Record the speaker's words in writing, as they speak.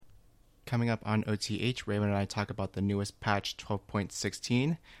Coming up on OTH, Raymond and I talk about the newest patch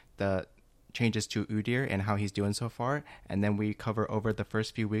 12.16, the changes to Udyr and how he's doing so far, and then we cover over the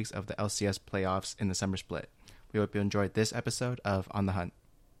first few weeks of the LCS playoffs in the summer split. We hope you enjoyed this episode of On the Hunt.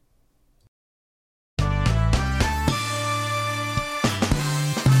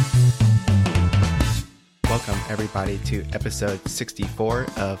 Welcome, everybody, to episode 64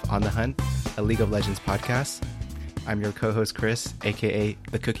 of On the Hunt, a League of Legends podcast. I'm your co-host, Chris, a.k.a.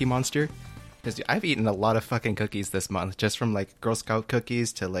 the Cookie Monster. Because I've eaten a lot of fucking cookies this month, just from, like, Girl Scout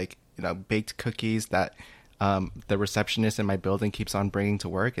cookies to, like, you know, baked cookies that the receptionist in my building keeps on bringing to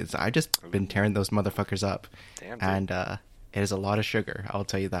work. I just been tearing those motherfuckers up. Damn, dude. And it is a lot of sugar, I'll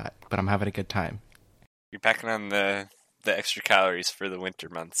tell you that. But I'm having a good time. You're packing on the extra calories for the winter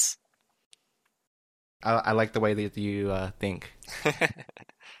months. I like the way that you think.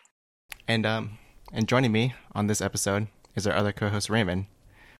 And joining me on this episode is our other co-host, Raymond.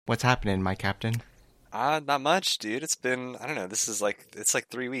 What's happening, my captain? Not much, dude. It's been, I don't know, it's like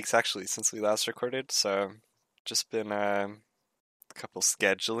 3 weeks actually since we last recorded, so just been a couple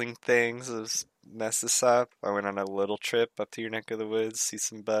scheduling things has messed this up. I went on a little trip up to your neck of the woods, see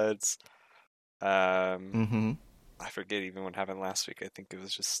some buds. I forget even what happened last week. I think it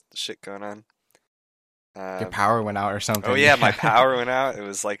was just shit going on. Your power went out or something. Oh yeah, my power went out. It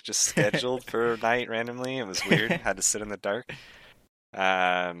was like just scheduled for a night randomly. It was weird. Had to sit in the dark.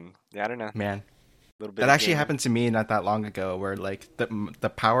 Yeah, I don't know. Man, a little bit that actually happened to me not that long ago, where like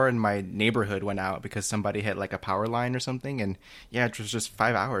the power in my neighborhood went out because somebody hit like a power line or something, and yeah, it was just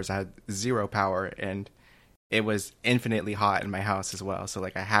 5 hours. I had zero power, and it was infinitely hot in my house as well. So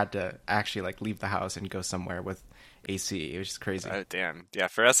like I had to actually like leave the house and go somewhere with AC. It was just crazy. Oh, damn. Yeah,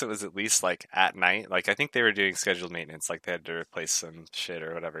 for us it was at least like at night. Like I think they were doing scheduled maintenance, like they had to replace some shit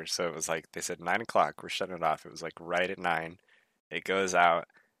or whatever. So it was like they said 9 o'clock, we're shutting it off. It was like right at 9. It goes out,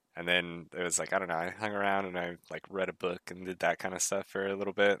 and then it was like, I don't know, I hung around and I like read a book and did that kind of stuff for a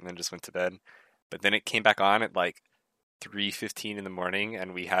little bit and then just went to bed. But then it came back on at like 3:15 in the morning,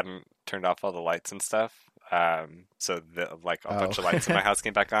 and we hadn't turned off all the lights and stuff. So like a bunch of lights in my house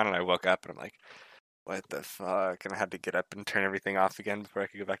came back on, and I woke up and I'm like, what the fuck? And I had to get up and turn everything off again before I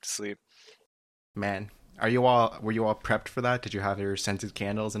could go back to sleep. Man, were you all prepped for that? Did you have your scented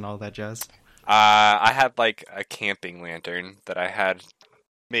candles and all that jazz? I had like a camping lantern that I had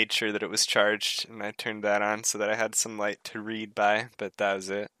made sure that it was charged, and I turned that on so that I had some light to read by, but that was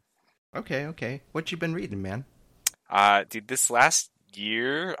it. Okay. What you been reading, man? Dude, this last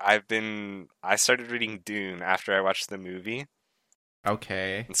year I started reading Dune after I watched the movie.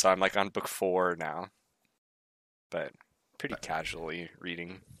 Okay. And so I'm like on book 4 now. But pretty casually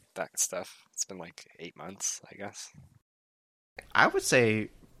reading that stuff. It's been like 8 months, I guess. I would say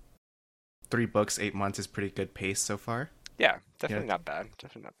 3 books, 8 months is pretty good pace so far. Yeah, definitely not bad.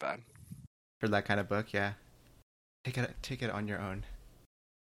 Definitely not bad. For that kind of book, yeah. Take it on your own.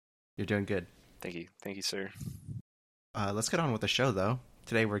 You're doing good. Thank you, sir. Let's get on with the show, though.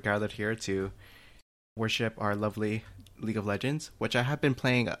 Today we're gathered here to worship our lovely League of Legends, which I have been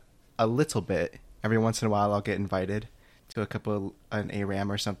playing a little bit. Every once in a while I'll get invited to an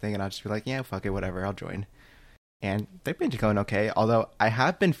ARAM or something, and I'll just be like, yeah, fuck it, whatever, I'll join. And they've been going okay, although I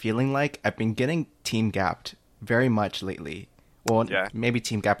have been feeling like I've been getting team gapped very much lately. Well, yeah. Maybe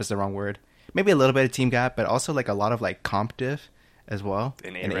team gap is the wrong word. Maybe a little bit of team gap, but also like a lot of like comp diff as well.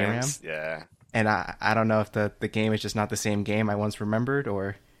 In ARAMs, yeah. And I don't know if the game is just not the same game I once remembered,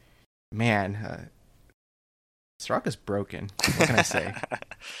 or, man, Soraka's broken. What can I say?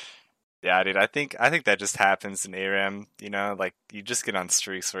 Yeah, dude, I think that just happens in ARAM, you know, like you just get on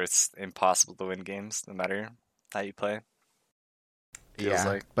streaks where it's impossible to win games no matter how you play. Feels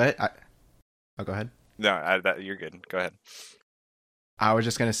like. But go ahead. No, you're good. Go ahead. I was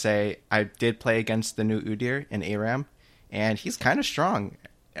just going to say, I did play against the new Udyr in ARAM, and he's kind of strong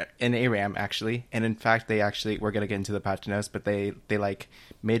in ARAM, actually. And in fact, we're going to get into the patch notes, but they like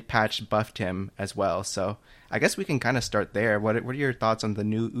mid-patch buffed him as well. So I guess we can kind of start there. What are your thoughts on the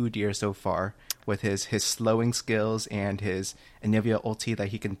new Udyr so far, with his slowing skills and his Anivia ulti that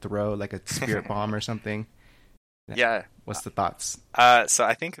he can throw like a spirit bomb or something? Yeah. What's the thoughts? So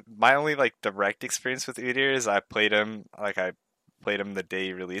I think my only like direct experience with Udyr is I played him the day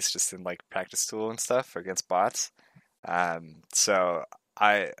he released, just in like practice tool and stuff against bots. So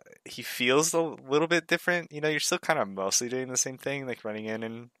he feels a little bit different. You know, you're still kind of mostly doing the same thing, like running in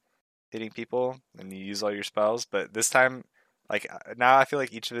and hitting people, and you use all your spells. But this time, like now, I feel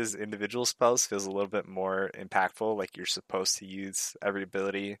like each of his individual spells feels a little bit more impactful. Like you're supposed to use every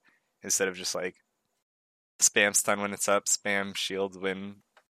ability instead of just like spam stun when it's up, spam shield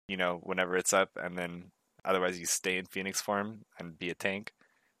whenever it's up, and then otherwise you stay in Phoenix form and be a tank.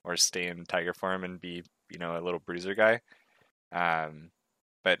 or stay in Tiger form and be, a little bruiser guy. Um,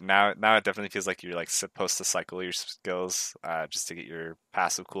 but now it definitely feels like you're like supposed to cycle your skills just to get your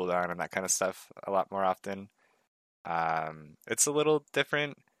passive cooldown and that kind of stuff a lot more often. It's a little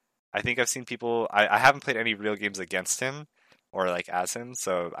different. I think I've seen people. I haven't played any real games against him or like as him,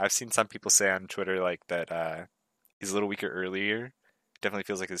 so I've seen some people say on Twitter like that he's a little weaker earlier. Definitely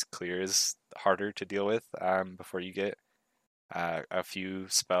feels like his clear is harder to deal with before you get a few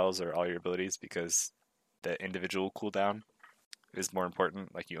spells or all your abilities because the individual cooldown is more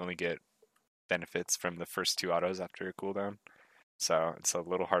important. Like you only get benefits from the first two autos after a cooldown, so it's a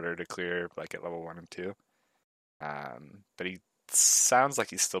little harder to clear like at level 1 and 2. But he sounds like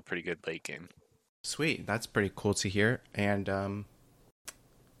he's still pretty good late game. Sweet, that's pretty cool to hear. And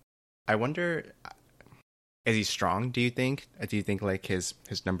I wonder, is he strong? Do you think? Do you think like his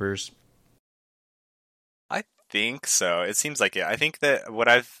numbers? I think so. It seems like it. I think that what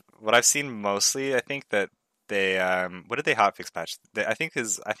I've seen mostly, I think that they what did they hotfix patch? I think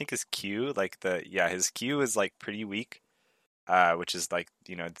his Q his Q is like pretty weak, which is like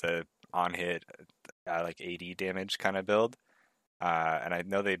the on hit like 80 damage kind of build. And I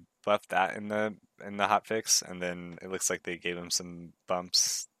know they buffed that in the hotfix, and then it looks like they gave him some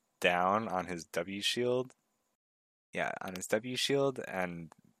bumps down on his W shield. Yeah, on his W shield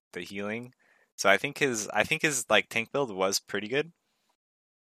and the healing. So I think his like tank build was pretty good.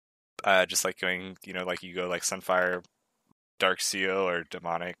 Just like going, like you go like Sunfire, Dark Seal, or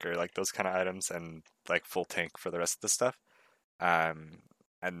Demonic, or like those kind of items, and like full tank for the rest of the stuff.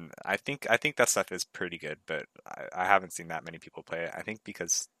 And I think that stuff is pretty good, but I haven't seen that many people play it. I think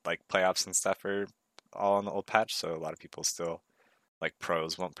because like playoffs and stuff are all on the old patch, so a lot of people still like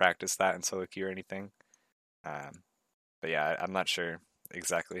pros won't practice that in solo queue or anything. But yeah, I'm not sure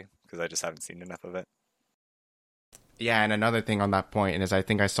exactly because I just haven't seen enough of it. Yeah, and another thing on that point is I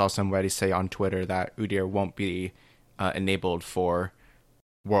think I saw somebody say on Twitter that Udyr won't be enabled for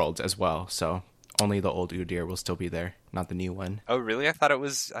Worlds as well, so only the old Udyr will still be there, not the new one. Oh, really? I thought it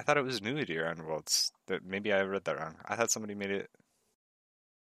was new Udyr on Worlds. That maybe I read that wrong. I thought somebody tweeted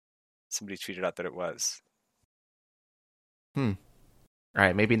out that it was. All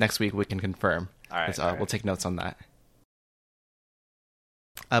right, maybe next week we can confirm. All right. We'll take notes on that.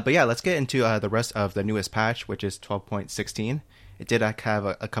 But yeah, let's get into the rest of the newest patch, which is 12.16. It did have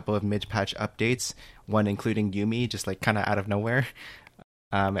a couple of mid-patch updates, one including Yuumi, just like kind of out of nowhere.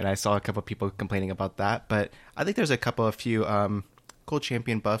 And I saw a couple of people complaining about that. But I think there's a few cool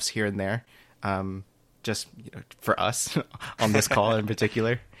champion buffs here and there, just for us on this call in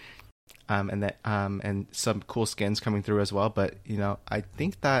particular. And some cool skins coming through as well. But, I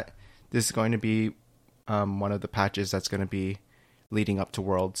think that this is going to be one of the patches that's going to be leading up to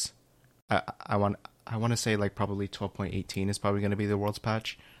Worlds. I want to say like probably 12.18 is probably going to be the Worlds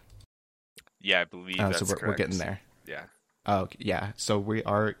patch. Yeah, I believe that's so correct. We're getting there. Yeah. Oh, yeah. So we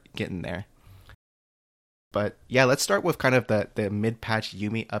are getting there. But yeah, let's start with kind of the mid-patch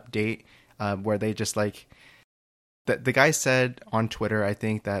Yuumi update, where they just like the guy said on Twitter, I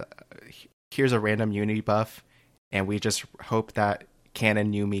think that here's a random Yuumi buff, and we just hope that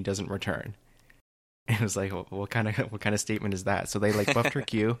canon Yuumi doesn't return. It was like, what kind of statement is that? So they like buffed her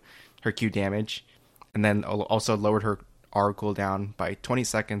Q damage, and then also lowered her R cooldown by 20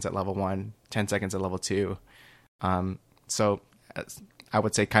 seconds at level 1, 10 seconds at level 2. So I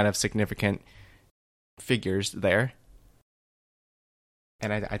would say kind of significant figures there.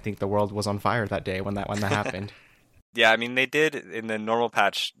 And I think the world was on fire that day when that happened. Yeah, I mean they did in the normal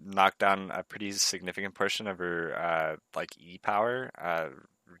patch knock down a pretty significant portion of her like E power,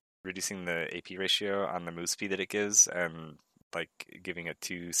 reducing the AP ratio on the move speed that it gives, and like giving a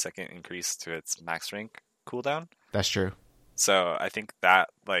 2-second increase to its max rank cooldown. That's true. So I think that,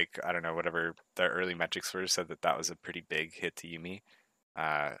 like, I don't know, whatever the early metrics were, said that was a pretty big hit to Yuumi.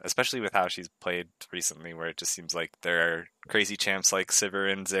 Especially with how she's played recently, where it just seems like there are crazy champs like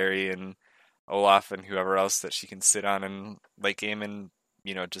Sivir and Zeri and Olaf and whoever else that she can sit on in late game, and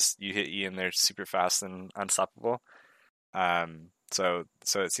just you hit E and they're super fast and unstoppable. So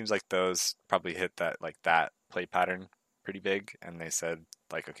it seems like those probably hit that play pattern pretty big, and they said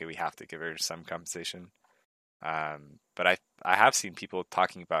like, okay, we have to give her some compensation. But I have seen people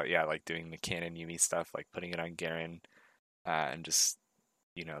talking about like doing the canon Yuumi stuff, like putting it on Garen, and just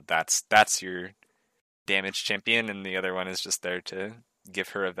that's your damage champion, and the other one is just there to give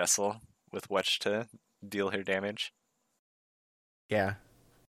her a vessel with which to deal her damage. Yeah.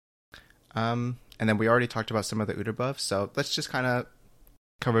 And then we already talked about some of the Udyr buffs, so let's just kind of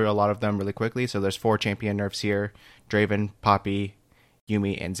cover a lot of them really quickly. So there's 4 champion nerfs here: Draven, Poppy,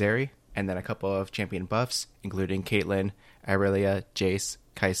 Yuumi, and Zeri. And then a couple of champion buffs, including Caitlyn, Irelia, Jace,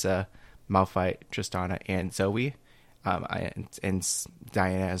 Kai'Sa, Malphite, Tristana, and Zoe, and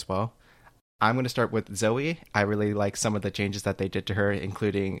Diana as well. I'm going to start with Zoe. I really like some of the changes that they did to her,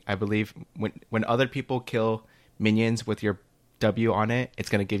 including, I believe, when other people kill minions with your W on it, it's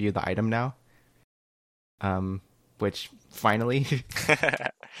going to give you the item now. Which finally,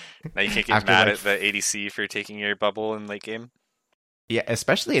 now you can't get mad at the ADC for taking your bubble in late game. Yeah,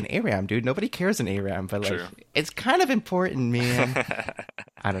 especially in ARAM, dude. Nobody cares in ARAM, but like, it's kind of important, man.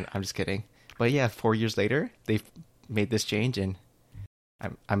 I'm just kidding. But yeah, 4 years later, they've made this change, and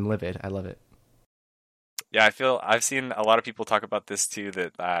I'm livid. I love it. Yeah, I've seen a lot of people talk about this too.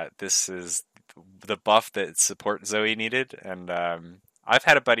 That this is the buff that support Zoe needed, and I've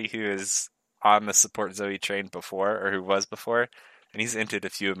had a buddy who is on the support Zoe train before, or who was before, and he's entered a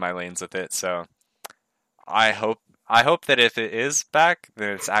few of my lanes with it. So I hope that if it is back, then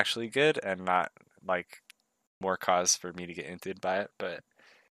it's actually good and not like more cause for me to get inted by it. But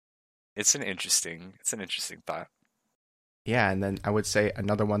it's an interesting thought. Yeah, and then I would say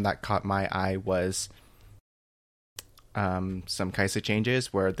another one that caught my eye was some Kai'Sa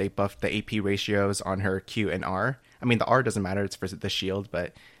changes where they buffed the AP ratios on her Q and R. I mean, the R doesn't matter; it's for the shield,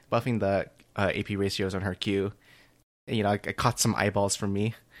 but buffing the AP ratios on her Q, it caught some eyeballs from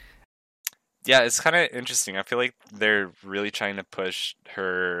me. Yeah, it's kind of interesting. I feel like they're really trying to push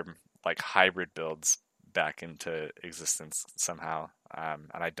her like hybrid builds back into existence somehow, and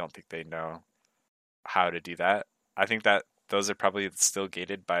I don't think they know how to do that. I think that those are probably still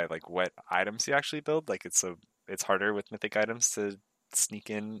gated by like what items you actually build. Like it's harder with mythic items to sneak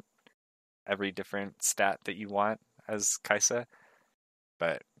in every different stat that you want as Kai'Sa,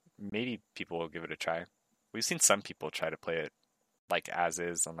 but maybe people will give it a try. We've seen some people try to play it like as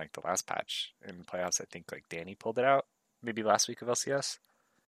is on like the last patch in playoffs. I think like Danny pulled it out maybe last week of LCS.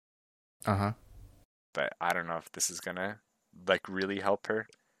 But I don't know if this is gonna like really help her.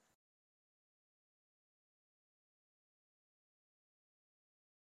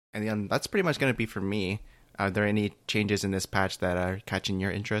 And then that's pretty much going to be for me. Are there any changes in this patch that are catching your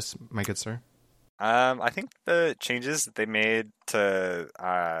interest, my good sir? I think the changes that they made to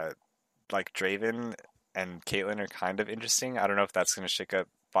like Draven and Caitlyn are kind of interesting. I don't know if that's going to shake up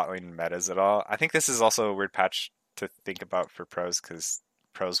bot lane metas at all. I think this is also a weird patch to think about for pros because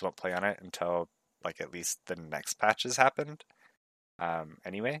pros won't play on it until like at least the next patch has happened.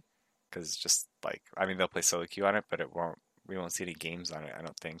 Anyway, because just like they'll play solo queue on it, but we won't see any games on it. I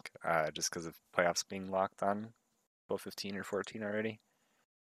don't think just because of playoffs being locked on 15 or 14 already.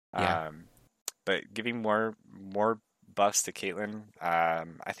 Yeah. But giving more buffs to Caitlyn,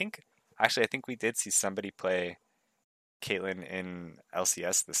 I think we did see somebody play Caitlyn in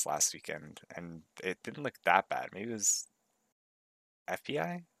LCS this last weekend, and it didn't look that bad. Maybe it was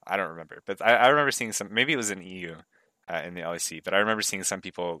FPI? I don't remember. But I remember seeing maybe it was in EU in the LEC, but I remember seeing some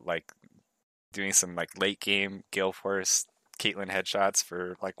people like doing some like late game Gale Force Caitlyn headshots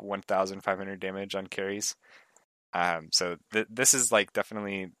for like 1,500 damage on carries. So this is like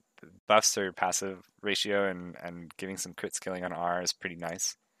definitely buffs or passive ratio and giving some crit skilling on R is pretty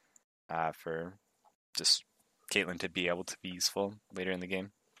nice for just Caitlyn to be able to be useful later in the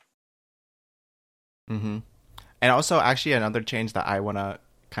game. Mm-hmm. And also, actually, another change that I want to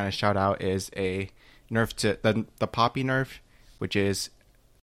kind of shout out is a nerf to the Poppy nerf, which is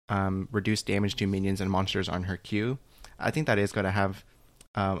reduced damage to minions and monsters on her Q. I think that is going to have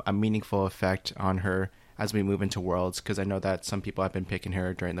a meaningful effect on her as we move into Worlds, because I know that some people have been picking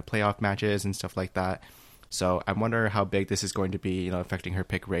her during the playoff matches and stuff like that. So I wonder how big this is going to be, affecting her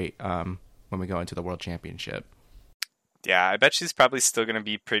pick rate when we go into the World Championship. Yeah, I bet she's probably still going to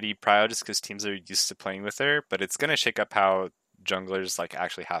be pretty prio just because teams are used to playing with her, but it's going to shake up how junglers like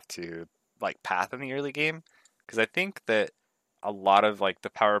actually have to like path in the early game, because I think that a lot of like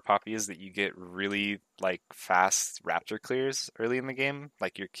the power Poppy is that you get really like fast raptor clears early in the game.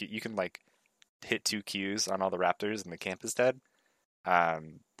 Like you can like hit 2 Qs on all the raptors and the camp is dead.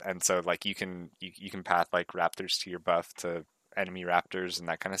 And so like you can path like raptors to your buff to enemy raptors and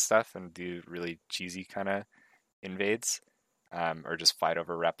that kind of stuff and do really cheesy kind of invades, or just fight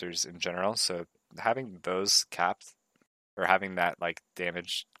over raptors in general. So having those capped or having that like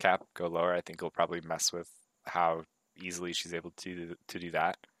damage cap go lower, I think will probably mess with how easily she's able to do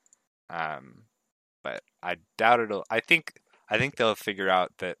that. But I doubt it'll. I think they'll figure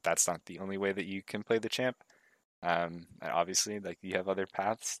out that that's not the only way that you can play the champ. And obviously, like you have other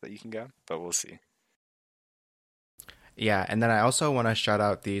paths that you can go, but we'll see. Yeah, and then I also want to shout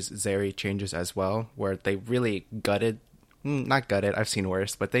out these Zeri changes as well, where they really gutted, not gutted, I've seen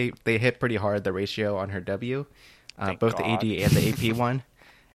worse, but they hit pretty hard the ratio on her W, both God. The AD and the AP one.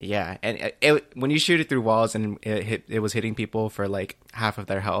 Yeah, and when you shoot it through walls and it was hitting people for like half of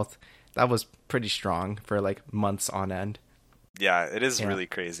their health, that was pretty strong for like months on end. Yeah, it is Yeah. really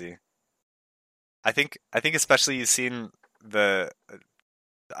crazy. I think especially you've seen the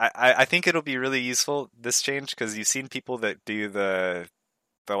I think it'll be really useful this change because you've seen people that do the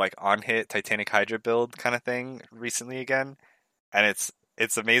like on hit Titanic Hydra build kind of thing recently again, and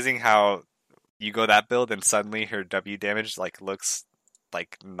it's amazing how you go that build and suddenly her W damage like looks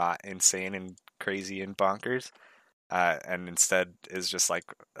like not insane and crazy and bonkers, and instead is just like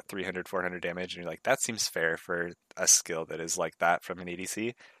 300 400 damage, and you're like that seems fair for a skill that is like that from an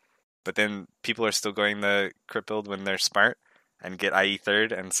ADC. But then people are still going the crit build when they're smart and get IE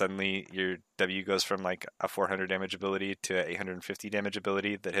third, and suddenly your W goes from like a 400 damage ability to a 850 damage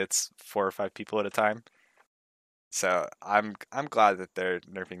ability that hits 4 or 5 people at a time. So I'm glad that they're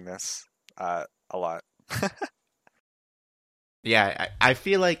nerfing this a lot. Yeah, I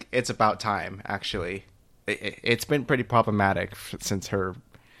feel like it's about time, actually. It's been pretty problematic since her,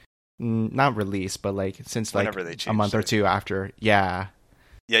 not release, but like since like Whenever they a month changed or it. two after. Yeah.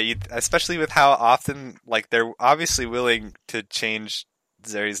 Yeah, especially with how often like they're obviously willing to change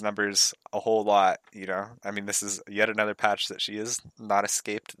Zeri's numbers a whole lot. I mean, this is yet another patch that she has not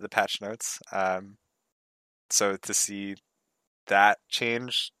escaped the patch notes. So to see that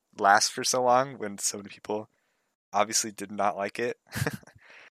change last for so long when so many people obviously did not like it,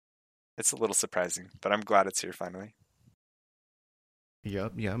 it's a little surprising. But I'm glad it's here finally.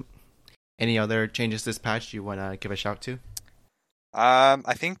 Yep, yep. Any other changes this patch you want to give a shout to?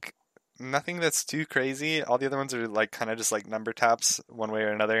 I think nothing that's too crazy. All the other ones are like kind of just like number taps one way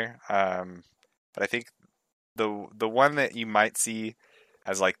or another. But I think the one that you might see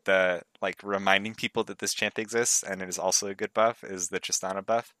as like the like reminding people that this champ exists and it is also a good buff is the Tristana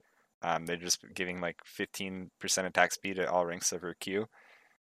buff. They're just giving like 15% attack speed at all ranks of her Q,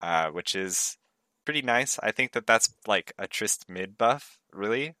 which is pretty nice. I think that that's like a Trist mid buff,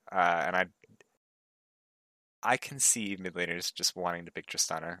 really, and I can see mid laners just wanting to pick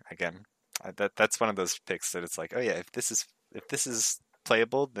Tristana again. That's one of those picks that it's like, oh yeah, if this is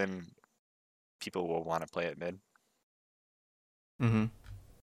playable, then people will want to play it mid. Mm-hmm.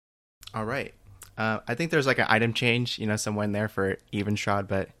 All right. I think there's like an item change, somewhere in there for Even Shroud,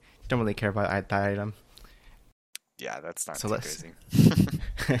 but don't really care about that item. Yeah, that's not So too let's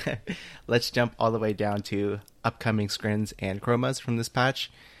crazy. let's jump all the way down to upcoming skrins and chromas from this patch.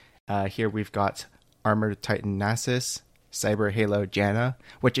 Here we've got Armored Titan Nasus, Cyber Halo Janna,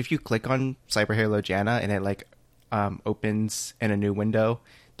 which if you click on Cyber Halo Janna and it like opens in a new window,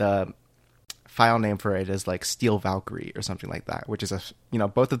 the file name for it is like Steel Valkyrie or something like that, which is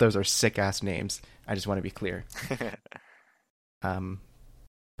both of those are sick ass names. I just want to be clear.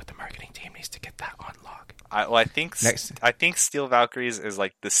 But the marketing team needs to get that on log. I think Next, I think Steel Valkyries is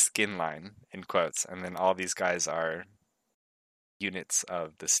like the skin line in quotes, and then all these guys are units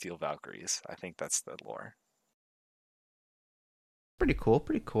of the Steel Valkyries. I think that's the lore. pretty cool,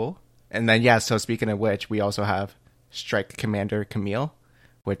 pretty cool. And then yeah, so speaking of which, we also have Strike Commander Camille,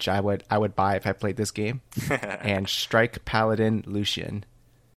 which I would buy if I played this game, and Strike Paladin Lucian,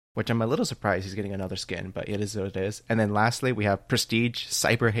 which I'm a little surprised he's getting another skin, but it is what it is. And then lastly, we have Prestige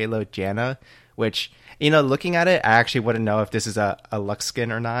Cyber Halo Janna, which, looking at it, I actually wouldn't know if this is a Lux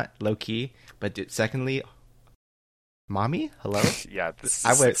skin or not, low key. But secondly, mommy, hello. Yeah, this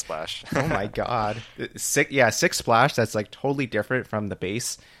I is would. Six Splash. Oh my god, six splash. That's like totally different from the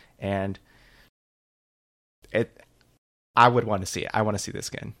base, and it. I would want to see it. I want to see this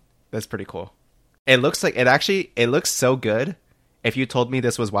skin. That's pretty cool. It looks like it looks so good. If you told me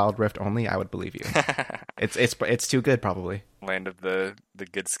this was Wild Rift only, I would believe you. It's too good, probably. Land of the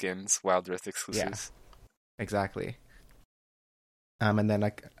good skins, Wild Rift Yeah, exclusives. exactly. And then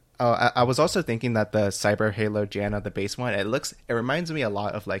like, oh, I was also thinking that the Cyber Halo Janna, the base one, it reminds me a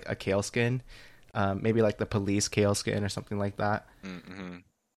lot of like a Kale skin, maybe like the Police Kale skin or something like that.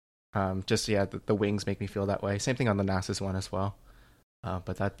 Mm-hmm. Just yeah, the wings make me feel that way. Same thing on the Nasus one as well.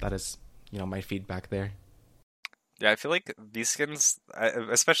 But that is my feedback there. Yeah, I feel like these skins,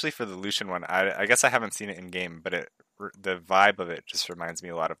 especially for the Lucian one, I guess I haven't seen it in game, but the vibe of it just reminds me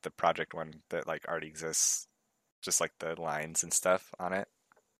a lot of the Project one that like already exists, just like the lines and stuff on it.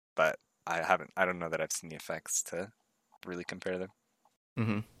 But I don't know that I've seen the effects to really compare them.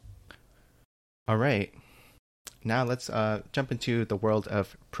 Mm-hmm. All right. Now let's jump into the world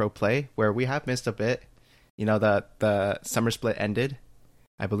of pro play, where we have missed a bit. The summer split ended.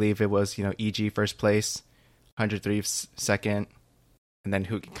 I believe it was EG first place, 100 Thieves second, and then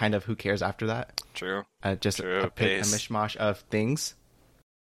who cares after that? True. Just True. a mishmash of things.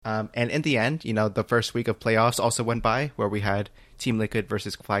 And in the end, the first week of playoffs also went by, where we had Team Liquid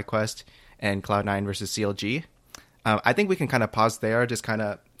versus FlyQuest and Cloud9 versus CLG. I think we can kind of pause there, just kind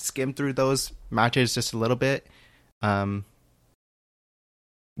of skim through those matches just a little bit.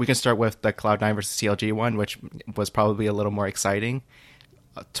 We can start with the Cloud9 versus CLG one, which was probably a little more exciting.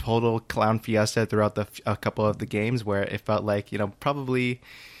 A total clown fiesta throughout a couple of the games, where it felt like, probably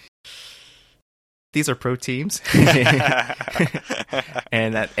these are pro teams.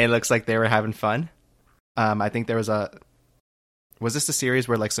 And it looks like they were having fun. I think there was this the series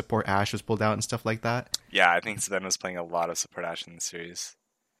where like support Ashe was pulled out and stuff like that? Yeah, I think Sven was playing a lot of support Ashe in the series.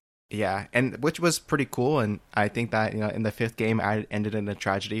 Yeah, and which was pretty cool. And I think that in the fifth game, I ended in a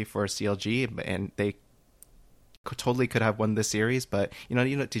tragedy for CLG, and they totally could have won this series. But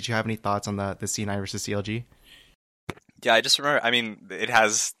did you have any thoughts on the C9 versus CLG? Yeah, I just remember. I mean, it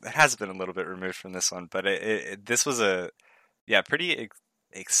has been a little bit removed from this one, but this was a pretty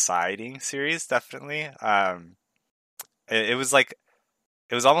exciting series, definitely. It was like,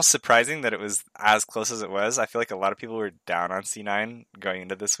 it was almost surprising that it was as close as it was. I feel like a lot of people were down on C9 going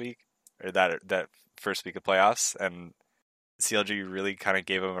into this week, or that first week of playoffs, and CLG really kind of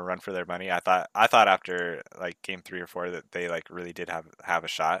gave them a run for their money. I thought after like game 3 or 4 that they like really did have a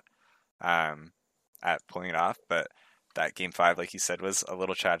shot at pulling it off, but that game 5, like you said, was a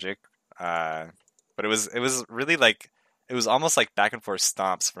little tragic. But it was really like, it was almost like back and forth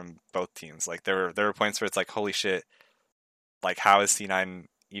stomps from both teams. Like there were points where it's like, holy shit, like how is C9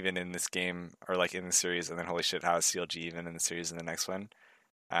 even in this game, or like in the series, and then holy shit, how is CLG even in the series in the next one?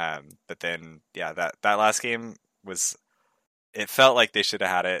 But then that last game was, it felt like they should have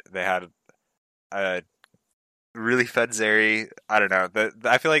had it. They had a really fed Zeri. I don't know.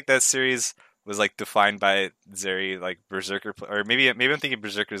 I feel like that series was like defined by Zeri, like Berserker, or maybe I'm thinking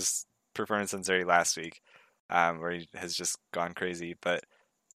Berserker's performance on Zeri last week, where he has just gone crazy. But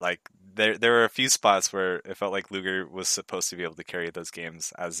like there were a few spots where it felt like Luger was supposed to be able to carry those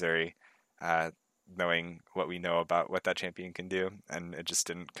games as Zeri, knowing what we know about what that champion can do, and it just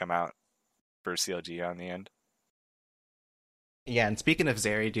didn't come out for CLG on the end. Yeah, and speaking of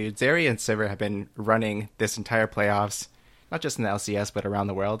Zeri, dude, Zeri and Sivir have been running this entire playoffs, not just in the LCS, but around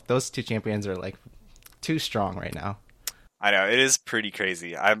the world. Those two champions are like too strong right now. I know, it is pretty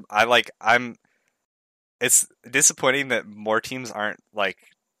crazy. It's disappointing that more teams aren't like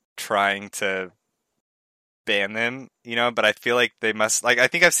trying to ban them, but I feel like they must, like, I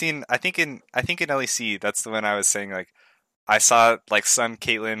think in LEC, that's the one I was saying, like, I saw like some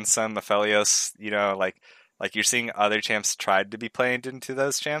Caitlyn, some Aphelios, like you're seeing other champs tried to be played into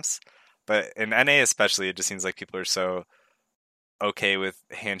those champs, but in NA especially, it just seems like people are so okay with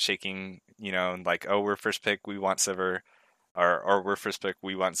handshaking, and like, oh, we're first pick, we want Sivir, or we're first pick,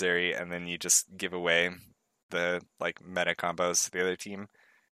 we want Zeri, and then you just give away the like meta combos to the other team,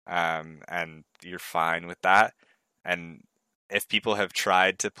 and you're fine with that. And if people have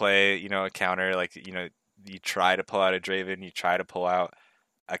tried to play, a counter, like, you try to pull out a Draven, you try to pull out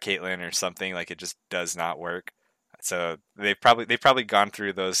a Caitlyn or something, like it just does not work. So they've probably gone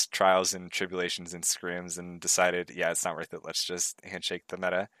through those trials and tribulations and scrims and decided, yeah, it's not worth it. Let's just handshake the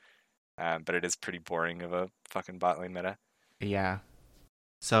meta. But it is pretty boring of a fucking bot lane meta. Yeah.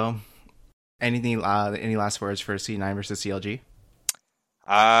 So, any last words for C9 versus CLG?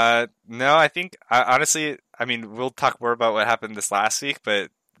 No, I think honestly, I mean, we'll talk more about what happened this last week,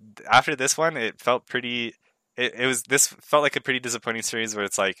 but after this one, it felt pretty. This felt like a pretty disappointing series where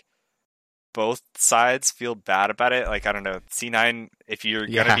it's like both sides feel bad about it. Like, I don't know, C9, if you're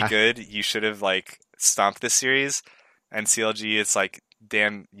gonna be good, you should have like stomped this series, and CLG, it's like,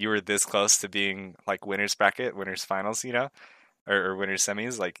 damn, you were this close to being like winners bracket, winners finals, or winners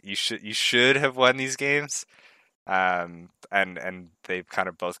semis. Like you should have won these games. And they kind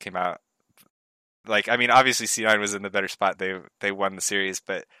of both came out like, I mean, obviously C9 was in the better spot. They won the series,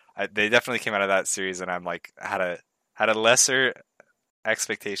 but they definitely came out of that series, and I'm like had a lesser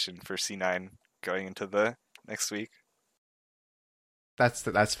expectation for C9 going into the next week.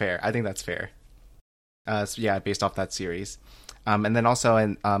 That's fair. I think that's fair. So yeah, based off that series. And then also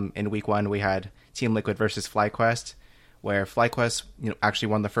in week 1 we had Team Liquid versus FlyQuest, where FlyQuest actually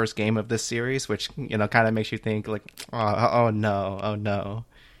won the first game of this series, which kind of makes you think like, oh no.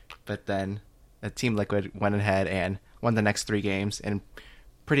 But then Team Liquid went ahead and won the next 3 games in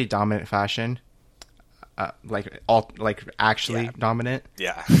pretty dominant fashion, actually dominant.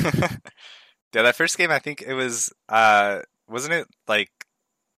 Yeah. Yeah, that first game, I think it was wasn't it like,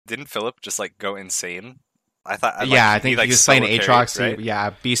 didn't Philip just like go insane? I thought. I think he was playing Aatrox. Right?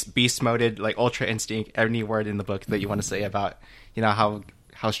 Yeah, beast moded, like Ultra Instinct. Any word in the book that you want to say about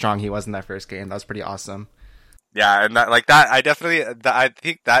how strong he was in that first game. That was pretty awesome. Yeah, and that like that I definitely I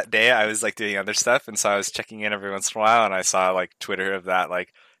think that day I was like doing other stuff, and so I was checking in every once in a while, and I saw like Twitter of that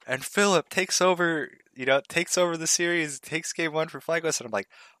like, and Philip takes over, takes over the series, takes game one for FlyQuest, and I'm like,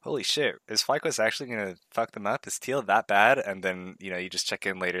 holy shit, is FlyQuest actually gonna fuck them up? Is TL that bad? And then you just check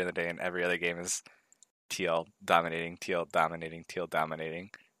in later in the day, and every other game is TL dominating, TL dominating, TL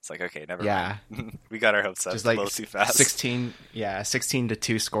dominating. It's like, okay, never Yeah, mind. We got our hopes up just a like little too fast.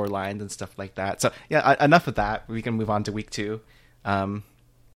 16-2 score lines and stuff like that. So yeah, enough of that. We can move on to week 2. And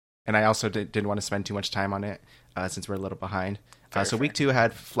I also didn't want to spend too much time on it since we're a little behind. So week 2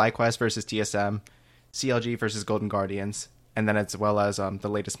 had FlyQuest versus TSM, CLG versus Golden Guardians, and then as well as the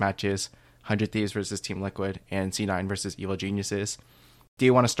latest matches, 100 Thieves versus Team Liquid, and C9 versus Evil Geniuses. Do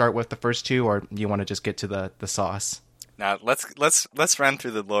you want to start with the first two, or do you want to just get to the sauce? Now let's run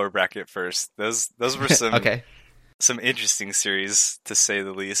through the lower bracket first. Those were some okay. Some interesting series to say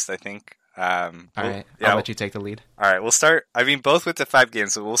the least. I think. All right, I'll let you take the lead. All right, we'll start. I mean, both with the 5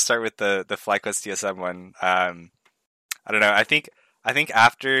 games, so we'll start with the FlyQuest TSM one. I don't know. I think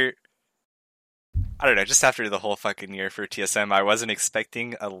after, I don't know, just after the whole fucking year for TSM, I wasn't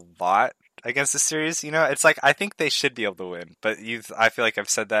expecting a lot against the series. It's like I think they should be able to win, but I feel like I've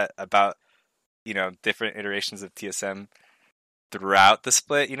said that about different iterations of TSM throughout the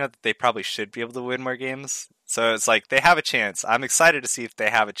split. That they probably should be able to win more games. So it's like they have a chance. I'm excited to see if they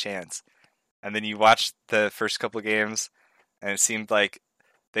have a chance. And then you watch the first couple of games, and it seemed like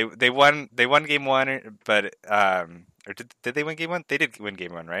they won game one, but or did they win game one? They did win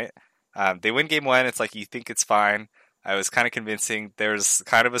game one, right? They win game one. It's like you think it's fine. I was kind of convincing. There was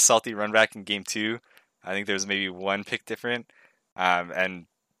kind of a salty run back in game 2. I think there was maybe one pick different, and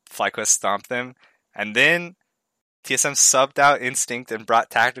FlyQuest stomped them. And then TSM subbed out Instinct and brought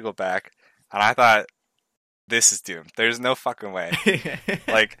Tactical back, and I thought, this is doomed. There's no fucking way.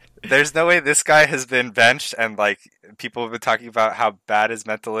 Like, there's no way this guy has been benched, and like people have been talking about how bad his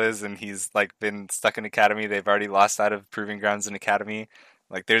mental is, and he's like been stuck in Academy. They've already lost out of Proving Grounds in Academy.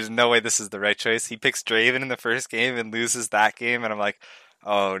 Like, there's no way this is the right choice. He picks Draven in the first game and loses that game, and I'm like,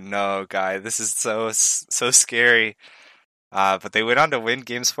 oh no, guy, this is so scary. But they went on to win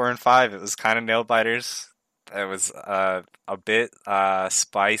games 4 and 5. It was kind of nail biters. It was a bit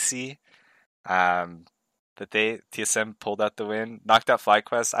spicy. That TSM pulled out the win, knocked out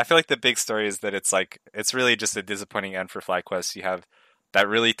FlyQuest. I feel like the big story is that it's really just a disappointing end for FlyQuest. You have that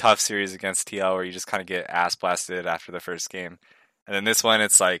really tough series against TL where you just kind of get ass blasted after the first game, and then this one,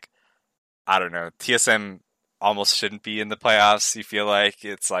 it's like, I don't know, TSM almost shouldn't be in the playoffs. You feel like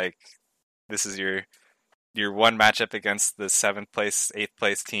it's like this is your one matchup against the 7th place, 8th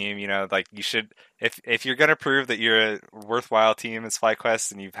place team. Like you should, if you're gonna prove that you're a worthwhile team as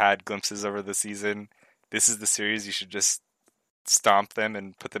FlyQuest and you've had glimpses over the season, this is the series. You should just stomp them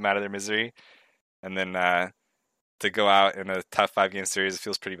and put them out of their misery. And then to go out in a tough 5-game series, it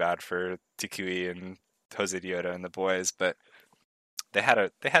feels pretty bad for Tikui and Jose Diota and the boys. But they had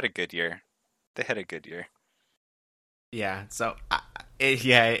a good year. They had a good year. Yeah. So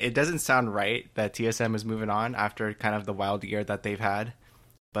it doesn't sound right that TSM is moving on after kind of the wild year that they've had.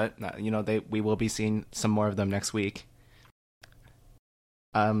 But we will be seeing some more of them next week.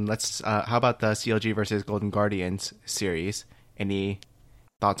 Let's. How about the CLG versus Golden Guardians series? Any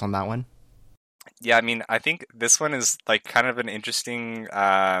thoughts on that one? Yeah, I mean, I think this one is like kind of an interesting.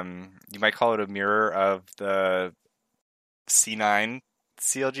 You might call it a mirror of the C9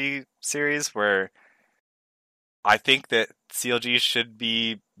 CLG series, where I think that CLG should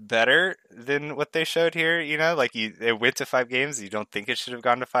be better than what they showed here. Like it went to 5 games. You don't think it should have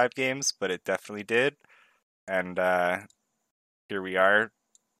gone to 5 games, but it definitely did. And here we are,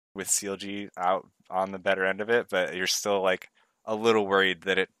 with CLG out on the better end of it, but you're still like a little worried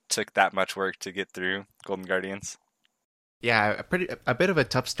that it took that much work to get through Golden Guardians. Yeah, a bit of a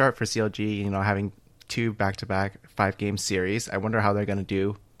tough start for CLG, having 2 back-to-back 5-game series. I wonder how they're going to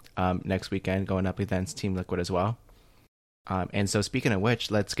do next weekend going up against Team Liquid as well. And so speaking of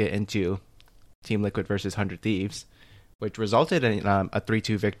which, let's get into Team Liquid versus 100 Thieves, which resulted in a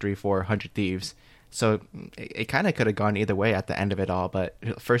 3-2 victory for 100 Thieves. So it kind of could have gone either way at the end of it all, but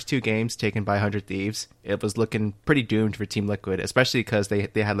first 2 games taken by 100 Thieves, it was looking pretty doomed for Team Liquid, especially because they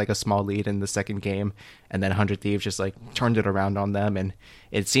had like a small lead in the second game, and then 100 Thieves just like turned it around on them, and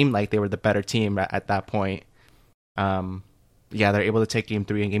it seemed like they were the better team at that point. They're able to take game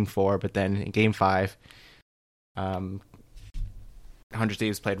 3 and game 4, but then in game 5, 100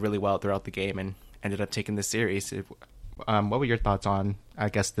 Thieves played really well throughout the game and ended up taking the series. What were your thoughts on, I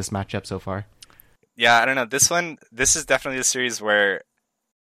guess, this matchup so far? Yeah, I don't know. This is definitely a series where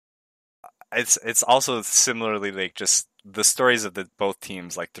it's also similarly like just the stories of both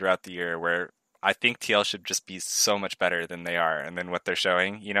teams like throughout the year, where I think TL should just be so much better than they are and than what they're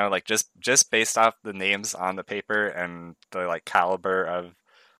showing. You know, like just based off the names on the paper and the like caliber of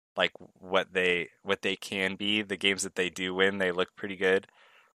like what they can be, the games that they do win, they look pretty good.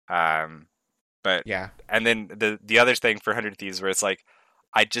 But Yeah. and then the other thing for 100 Thieves where it's like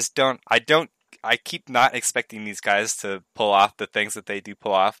I keep not expecting these guys to pull off the things that they do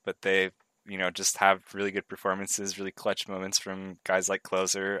pull off, but they just have really good performances, really clutch moments from guys like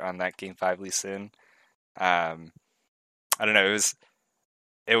Closer on that Game 5 Lee Sin. I don't know,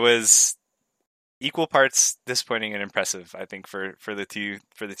 it was equal parts disappointing and impressive, I think, for the two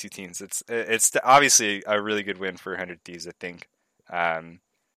teams. It's obviously a really good win for 100 Thieves, I think.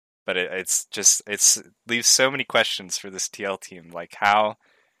 But it's leaves so many questions for this TL team. Like how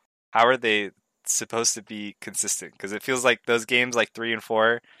are they supposed to be consistent? Because it feels like those games like 3 and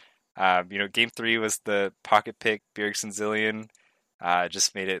 4. Game 3 was the pocket pick Bjergsen Zillion.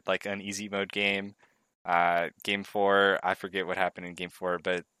 Just made it like an easy mode game. Game 4, I forget what happened in Game 4,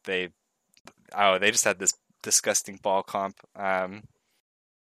 but they just had this disgusting ball comp.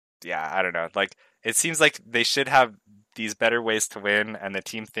 Yeah, I don't know. Like it seems like they should have these better ways to win, and the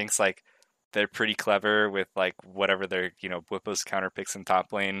team thinks like they're pretty clever with like whatever their Bwipo's counter picks in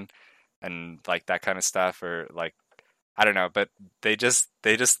top lane and like that kind of stuff, or like I don't know, but they just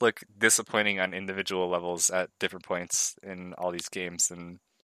look disappointing on individual levels at different points in all these games, and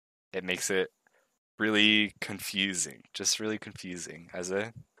it makes it really confusing, just really confusing as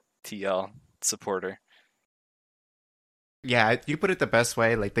a TL supporter. Yeah, you put it the best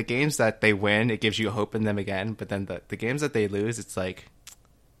way. Like the games that they win, it gives you hope in them again. But then the games that they lose, it's like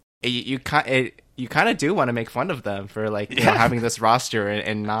you kind of do want to make fun of them for like having this roster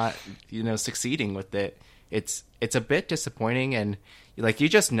and not succeeding with it. It's a bit disappointing, and like you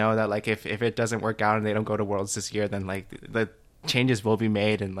just know that like if it doesn't work out and they don't go to Worlds this year, then like the changes will be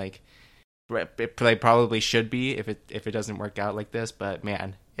made, and like they probably should be if it doesn't work out like this. But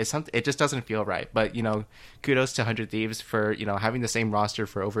man, it just doesn't feel right. But kudos to 100 Thieves for having the same roster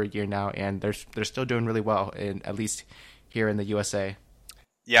for over a year now, and they're still doing really well, in at least here in the USA.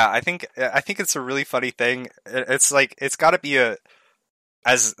 Yeah, I think it's a really funny thing. It's like it's got to be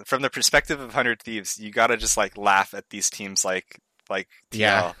as from the perspective of 100 Thieves, you got to just like laugh at these teams like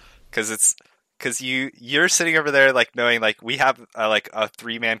TL, because you're sitting over there like knowing like we have like a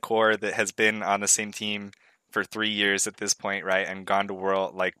 3-man core that has been on the same team for 3 years at this point, right? And gone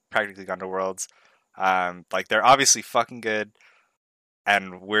to practically gone to Worlds. Like they're obviously fucking good,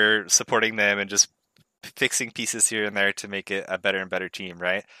 and we're supporting them and just fixing pieces here and there to make it a better and better team,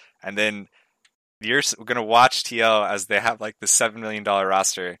 right? And then you're gonna watch TL as they have like the $7 million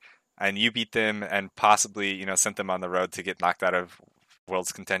roster, and you beat them and possibly sent them on the road to get knocked out of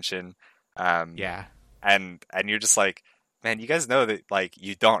Worlds contention. And you're just like, man, you guys know that like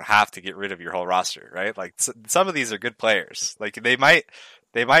you don't have to get rid of your whole roster, right? Like some of these are good players. Like they might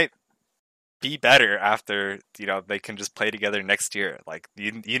be better after they can just play together next year. Like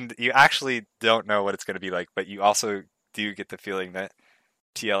you actually don't know what it's going to be like, but you also do get the feeling that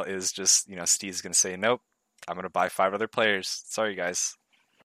TL is just Steve's going to say, nope, I'm going to buy 5 other players. Sorry guys.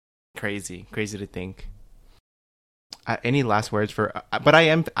 Crazy to think. Any last words for? But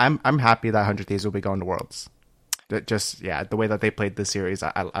I'm happy that 100 Thieves will be going to Worlds. Just the way that they played this series,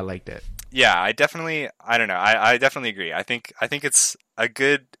 I liked it. Yeah, I definitely agree. I think it's a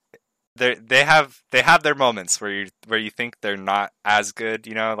good. They have their moments where you think they're not as good.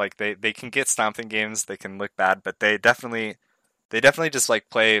 Like they can get stomped in games, they can look bad, but they definitely just like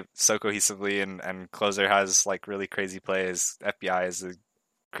play so cohesively, and Closer has like really crazy plays. FBI is a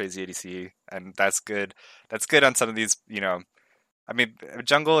crazy ADC, and that's good. That's good on some of these. I mean,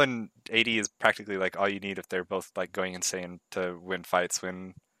 jungle and AD is practically like all you need if they're both like going insane to win fights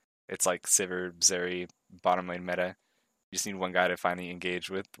when it's like Sivir, Zeri, bottom lane meta. You just need one guy to finally engage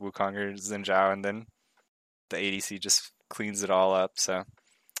with Wukong or Xin Zhao, and then the ADC just cleans it all up. So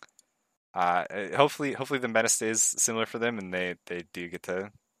hopefully the meta stays similar for them, and they do get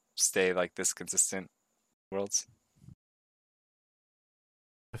to stay like this consistent Worlds.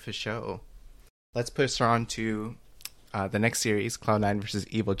 For sure. Let's push on to the next series, Cloud9 versus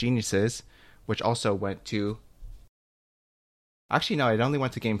Evil Geniuses, which also went to... Actually, no, it only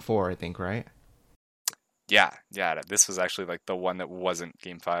went to Game 4, I think, right? Yeah. This was actually like the one that wasn't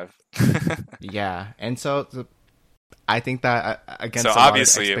Game 5. Yeah, and so I think that against so a lot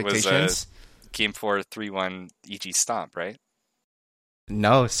obviously of expectations... it was Game 4 3-1 EG Stomp, right?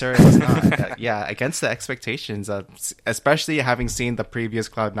 No, sir, it's not. Yeah, against the expectations of, especially having seen the previous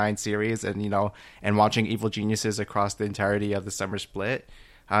Cloud9 series and watching Evil Geniuses across the entirety of the summer split.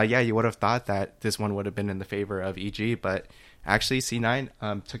 You would have thought that this one would have been in the favor of EG, but actually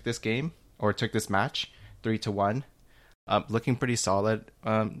C9 took this game or took this match 3-1. Looking pretty solid.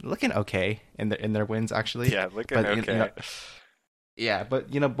 Looking okay in their wins actually. Yeah, looking But okay. yeah, but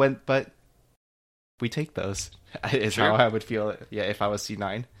but we take those is Sure. how I would feel. Yeah, if I was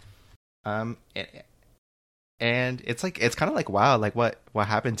C9. Um, and it's kind of like, wow, like what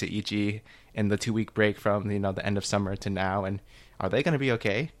happened to EG in the 2 week break from the end of summer to now, and are they going to be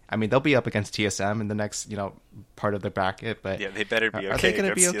okay? I mean, they'll be up against TSM in the next part of the bracket, but Yeah, they better be are they okay going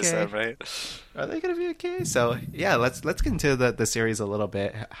to be against okay? TSM, right? Are they going to be okay? So yeah, let's get into the series a little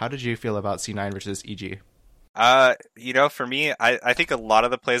bit. How did you feel about C9 versus EG? For me, I think a lot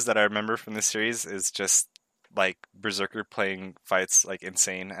of the plays that I remember from this series is just like Berserker playing fights like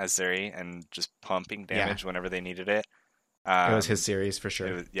insane as Zeri and just pumping Yeah, damage whenever they needed it. it was his Um, series for sure.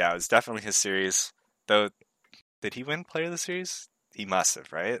 it was definitely his series. Though, did he win Player of the Series? He must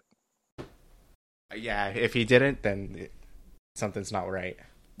have, right? Yeah, if he didn't, then something's not right.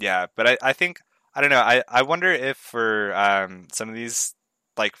 Yeah, but I think I don't know. I wonder if for some of these,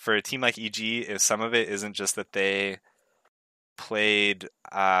 like for a team like EG, if some of it isn't just that they played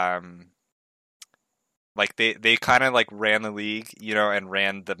like they kind of like ran the league, and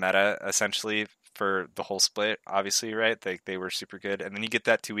ran the meta essentially for the whole split. Obviously, right? They were super good, and then you get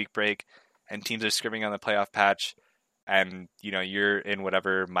that 2 week break, and teams are scrimming on the playoff patch, and you're in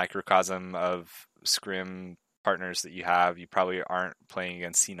whatever microcosm of scrim partners that you have. You probably aren't playing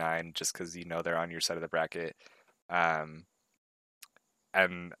against C9 just because they're on your side of the bracket, um,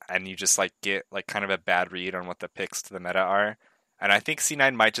 and you just like get like kind of a bad read on what the picks to the meta are. And I think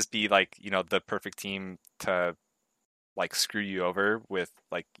C9 might just be like, the perfect team to like screw you over with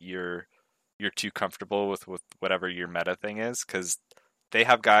like you're too comfortable with whatever your meta thing is, because they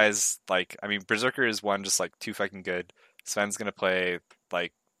have guys like, I mean, Berserker is one just like too fucking good. Sven's gonna play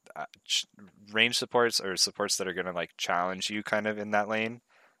like range supports or supports that are gonna like challenge you kind of in that lane,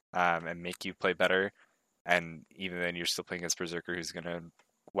 and make you play better. And even then, you're still playing against Berserker, who's gonna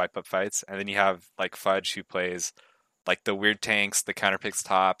wipe up fights. And then you have like Fudge, who plays like the weird tanks, the counter picks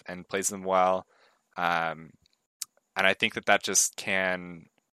top, and plays them well. Um, and I think that just can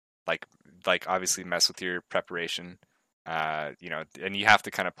like obviously mess with your preparation. And you have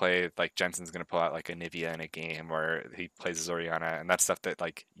to kind of play like Jensen's going to pull out like a Nivea in a game, or he plays as Oriana, and that's stuff that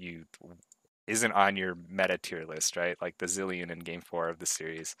like you isn't on your meta tier list, right? Like the Zillion in Game 4 of the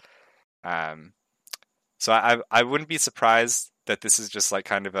series. Um, so I wouldn't be surprised that this is just like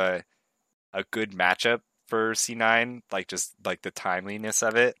kind of a good matchup for C9, like just like the timeliness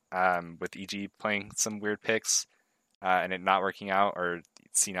of it, with EG playing some weird picks, and it not working out, or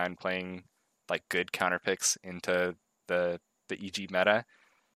C9 playing like good counter picks into the EG meta.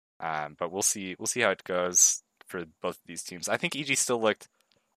 But we'll see how it goes for both of these teams. I think EG still looked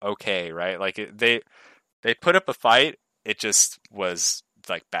okay, right? Like they put up a fight. It just was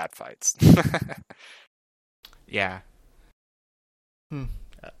like bad fights. Yeah. Hmm.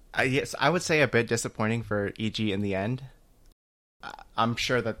 Yes, I would say a bit disappointing for EG in the end. I'm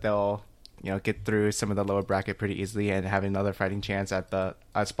sure that they'll, get through some of the lower bracket pretty easily and have another fighting chance at the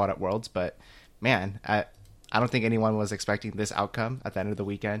spot at Worlds. But man, I don't think anyone was expecting this outcome at the end of the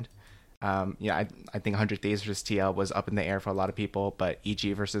weekend. I think 100 Days versus TL was up in the air for a lot of people, but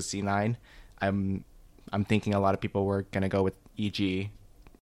EG versus C9, I'm thinking a lot of people were gonna go with EG,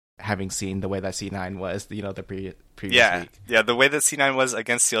 having seen the way that C9 was, the previous week. Yeah, the way that C9 was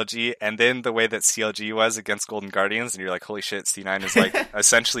against CLG, and then the way that CLG was against Golden Guardians, and you're like, holy shit, C9 is like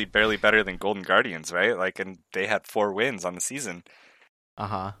essentially barely better than Golden Guardians, right? Like, and they had 4 wins on the season.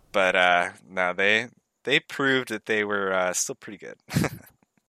 Uh-huh. But no, they proved that they were still pretty good.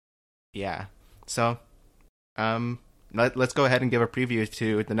 Yeah. So, let's go ahead and give a preview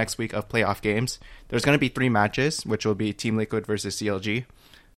to the next week of playoff games. There's going to be 3 matches, which will be Team Liquid versus CLG,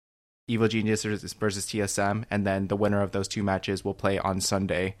 Evil Genius versus TSM, and then the winner of those 2 matches will play on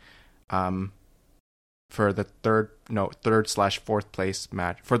Sunday, for the third/fourth place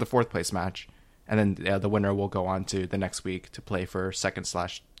match, for the 4th place match, and then the winner will go on to the next week to play for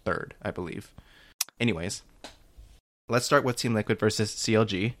 2nd/3rd, I believe. Anyways, let's start with Team Liquid versus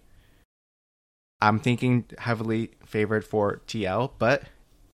CLG. I'm thinking heavily favored for TL, but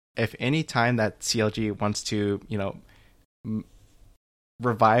if any time that CLG wants to,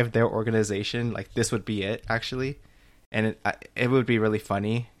 revive their organization, like this would be it actually, and it would be really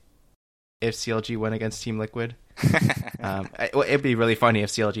funny if CLG went against Team Liquid. It'd be really funny if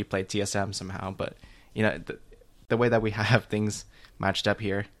CLG played TSM somehow, but the way that we have things matched up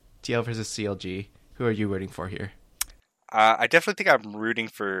here, TL versus CLG, who are you rooting for here? I definitely think I'm rooting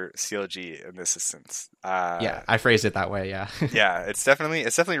for CLG in this instance. Yeah, I phrased it that way. Yeah. Yeah, it's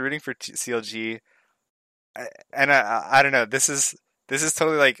definitely rooting for CLG, and I don't know. This is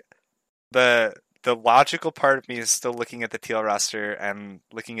totally like the logical part of me is still looking at the TL roster and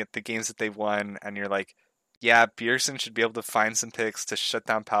looking at the games that they've won, and you're like, yeah, Pearson should be able to find some picks to shut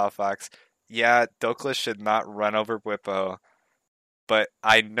down Palafox. Yeah, Dokla should not run over Bwipo. But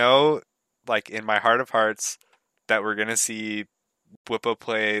I know, like, in my heart of hearts, that we're going to see Bwipo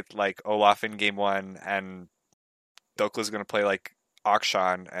play, like, Olaf in game 1, and Dokla's going to play, like,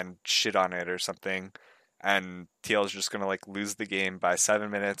 Akshan and shit on it or something. And TL's just going to, like, lose the game by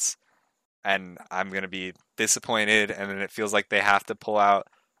 7 minutes. And I'm going to be disappointed. And then it feels like they have to pull out,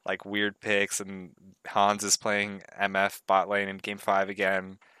 like, weird picks. And Hans is playing MF bot lane in game 5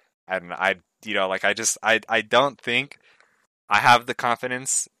 again. And I don't think I have the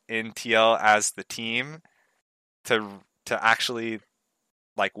confidence in TL as the team to actually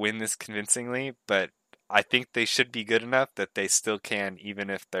like win this convincingly, but I think they should be good enough that they still can, even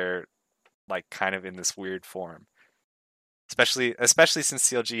if they're like kind of in this weird form. Especially since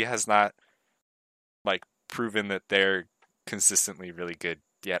CLG has not like proven that they're consistently really good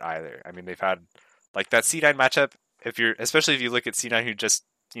yet either. I mean, they've had like that C9 matchup. Especially if you look at C9 who just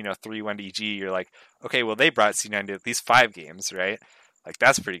 3-1 to EG, you're like, okay, well, they brought C9 to at least 5 games, right? Like,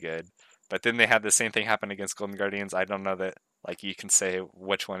 that's pretty good. But then they had the same thing happen against Golden Guardians. I don't know that, like, you can say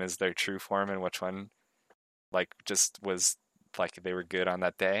which one is their true form and which one, like, just was, like, they were good on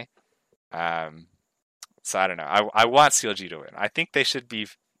that day. So I don't know. I want CLG to win. I think they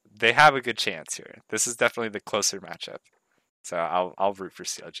have a good chance here. This is definitely the closer matchup. So I'll root for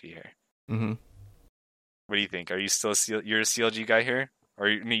CLG here. Mm-hmm. What do you think? Are you still you're a CLG guy here? Or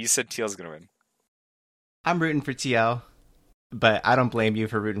you said TL's going to win? I'm rooting for TL, but I don't blame you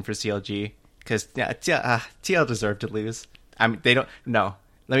for rooting for CLG because TL deserved to lose. I mean, they don't. No,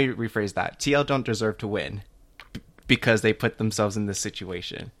 let me rephrase that. TL don't deserve to win because they put themselves in this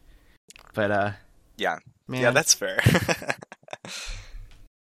situation. But yeah, man, yeah, that's fair.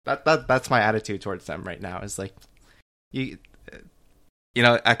 that's my attitude towards them right now. Is like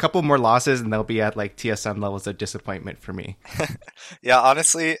a couple more losses and they'll be at like TSM levels of disappointment for me. Yeah,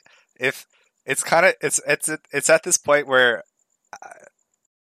 honestly, if it's at this point where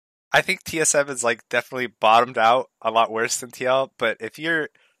I think TSM is like definitely bottomed out a lot worse than TL. But if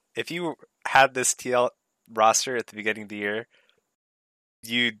you had this TL roster at the beginning of the year,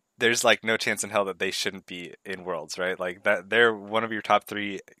 there's like no chance in hell that they shouldn't be in Worlds, right? Like that they're one of your top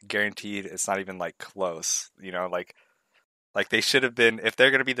 3 guaranteed. It's not even like close, like they should have been. If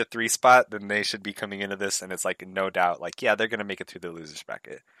they're going to be the 3 spot, then they should be coming into this, and it's like no doubt, like yeah, they're going to make it through the losers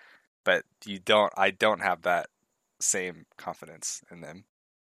bracket. But I don't have that same confidence in them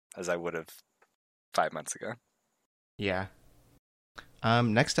as I would have 5 months ago. Yeah.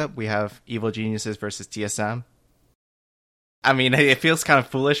 Next up, we have Evil Geniuses versus TSM. I mean, it feels kind of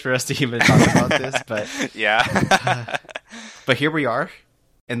foolish for us to even talk about this, but yeah. But here we are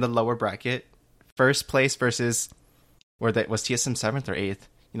in the lower bracket, first place versus. Was TSM 7th or 8th?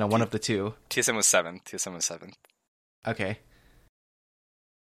 One of the two. TSM was 7th. Okay.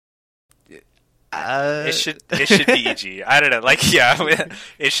 It should be EG. I don't know. Like, yeah,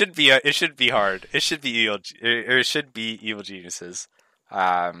 it should be hard. It should be it should be Evil Geniuses.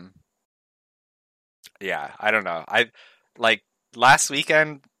 Yeah, I don't know. I like last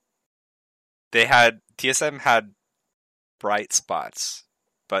weekend. TSM had bright spots,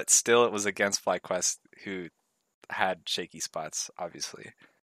 but still it was against FlyQuest, who had shaky spots, obviously.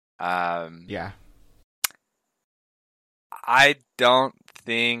 Yeah. I don't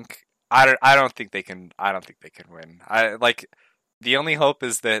think they can win. I like the only hope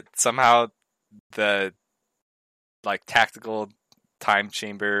is that somehow the like tactical time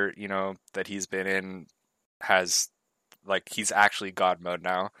chamber, that he's been in has like he's actually God mode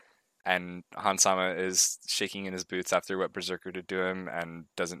now, and Hansama is shaking in his boots after what Berserker did to him and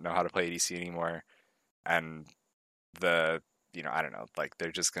doesn't know how to play ADC anymore. And I don't know, like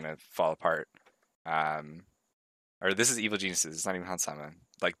they're just gonna fall apart. Or this is Evil Geniuses. It's not even Hansama.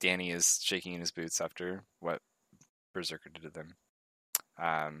 Like Danny is shaking in his boots after what Berserker did to them.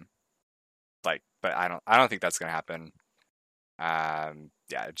 But I don't think that's gonna happen. Yeah,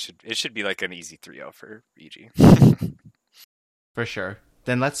 it should be like an easy 3-0 for EG. For sure.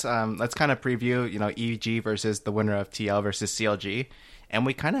 Then let's kind of preview, EG versus the winner of TL versus CLG, and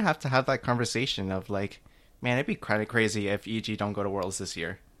we kind of have to have that conversation of like, man, it'd be kind of crazy if EG don't go to Worlds this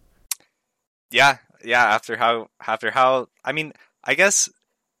year. Yeah. After how, I mean, I guess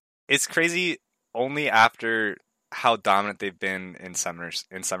it's crazy only after how dominant they've been in summer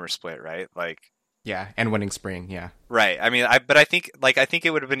split, right? Like, yeah, and winning spring, yeah. Right. I mean, I think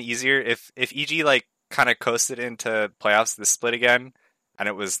it would have been easier if EG like kind of coasted into playoffs this split again, and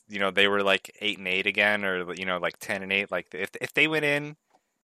it was they were like 8-8 again, or like 10-8. Like if they went in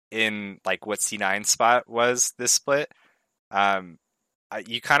in like what C9 spot was this split,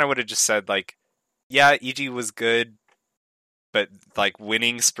 you kind of would have just said like, yeah, EG was good, but like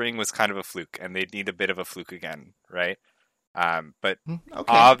winning Spring was kind of a fluke, and they'd need a bit of a fluke again, right? But Okay, I see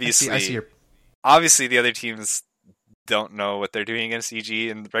obviously, your. obviously the other teams don't know what they're doing against EG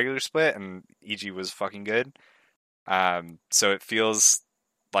in the regular split, and EG was fucking good. So it feels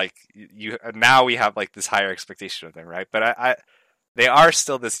like you now we have like this higher expectation of them, right? But they are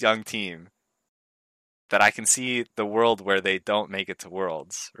still this young team that I can see the world where they don't make it to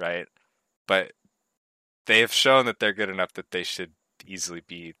Worlds, right? But they have shown that they're good enough that they should easily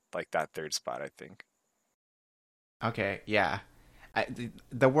be like that third spot, I think. Okay, yeah.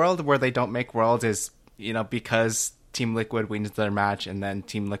 The world where they don't make worlds is, because Team Liquid wins their match and then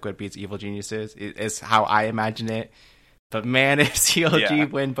Team Liquid beats Evil Geniuses is how I imagine it. But man, if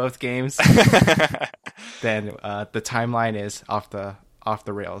CLG win both games, then the timeline is off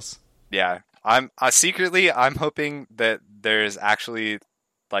the rails. Yeah, I'm secretly I'm hoping that there's actually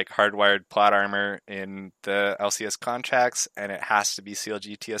like hardwired plot armor in the LCS contracts, and it has to be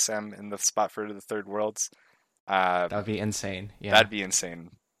CLG TSM in the spot for the third worlds. That would be insane. Yeah, that'd be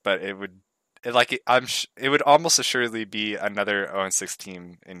insane. But it would, it would almost assuredly be another 0-6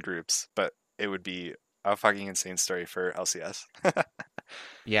 team in groups. But it would be a fucking insane story for LCS.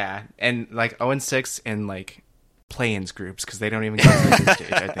 Yeah, and like 0-6 in like play-ins groups because they don't even go to the group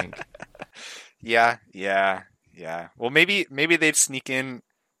stage, I think. Yeah. Well, maybe they'd sneak in,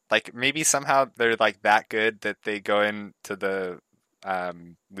 like maybe somehow they're like that good that they go into the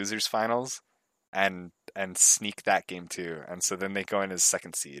losers finals and sneak that game too, and so then they go in as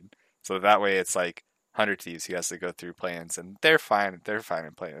second seed. So that way it's like 100 Thieves who has to go through play-ins, and they're fine in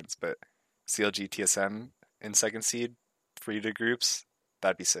play-ins, but CLG TSM in second seed free to groups,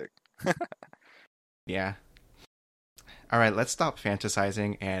 that'd be sick. Yeah. All right, let's stop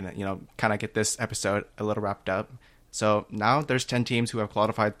fantasizing and, kind of get this episode a little wrapped up. So now there's 10 teams who have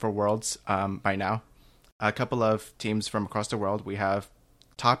qualified for Worlds by now. A couple of teams from across the world. We have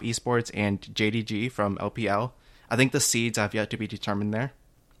Top Esports and JDG from LPL. I think the seeds have yet to be determined there.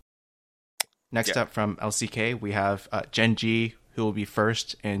 Next up from LCK, we have Gen G, who will be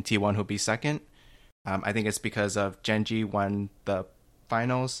first, and T1, who will be second. I think it's because of Gen G won the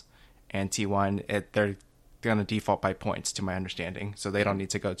finals, and T1, they're going to default by points, to my understanding. So they don't need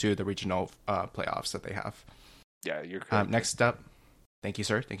to go to the regional playoffs that they have. Yeah, you're correct. Next up, thank you,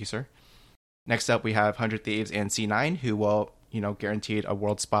 sir. Next up, we have 100 Thieves and C9, who will, guaranteed a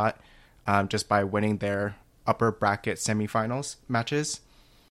world spot just by winning their upper bracket semifinals matches,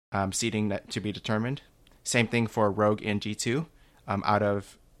 seeding to be determined. Same thing for Rogue and G2 out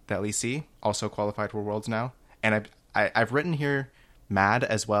of the LEC, also qualified for Worlds now. And I've written here MAD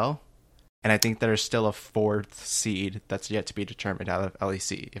as well. And I think there's still a fourth seed that's yet to be determined out of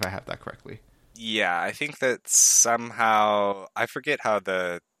LEC, if I have that correctly. Yeah, I think that somehow, I forget how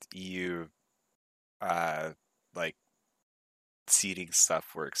the EU like seeding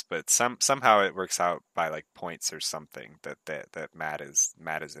stuff works, but somehow it works out by like points or something that MAD is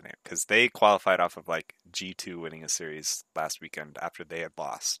in it, because they qualified off of like G2 winning a series last weekend after they had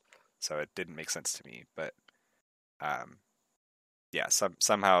lost, so it didn't make sense to me. But yeah,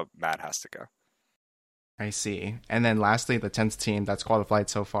 somehow MAD has to go. I see. And then lastly, the 10th team that's qualified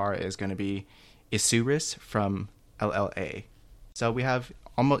so far is going to be Isuris from LLA. So we have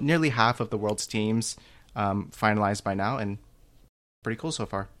almost nearly half of the world's teams finalized by now, and pretty cool so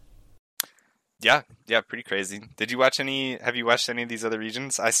far. Yeah, pretty crazy. Have you watched any of these other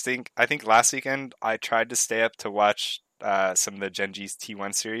regions? I think last weekend I tried to stay up to watch some of the Gen G's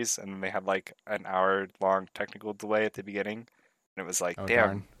T1 series, and then they had like an hour long technical delay at the beginning. And it was like,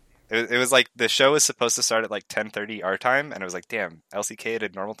 damn. It was like the show was supposed to start at like 10:30 our time, and it was like, damn, LCK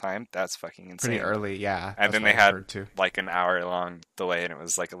at normal time? That's fucking insane. Pretty early, yeah. And then they had like an hour long delay, and it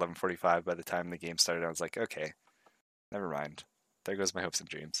was like 11:45 by the time the game started. I was like, okay, never mind. There goes my hopes and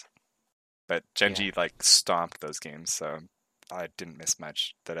dreams. But Gen G like stomped those games, so I didn't miss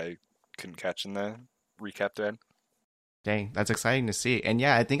much that I couldn't catch in the recap thread. Dang, that's exciting to see. And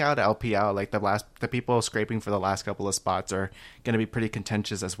yeah, I think out of LPL, like the people scraping for the last couple of spots are going to be pretty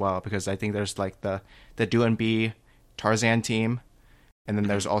contentious as well, because I think there's like the DoNB Tarzan team, and then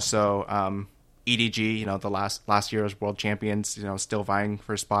there's also EDG, the last year's world champions, still vying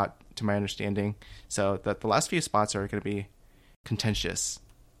for a spot, to my understanding. So the last few spots are going to be contentious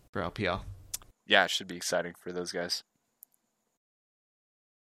for LPL. Yeah, it should be exciting for those guys.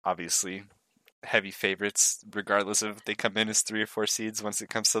 Obviously, heavy favorites, regardless of if they come in as 3 or 4 seeds once it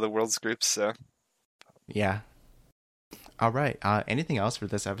comes to the Worlds groups. So, yeah. All right. Anything else for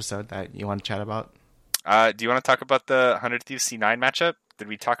this episode that you want to chat about? Do you want to talk about the 100 Thieves C9 matchup? Did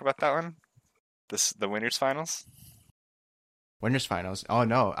we talk about that one? The winners finals? Winners finals. Oh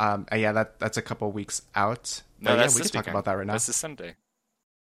no. Yeah, that's a couple weeks out. No, But yeah, that's we this could talk weekend. about that right now. That's this Sunday.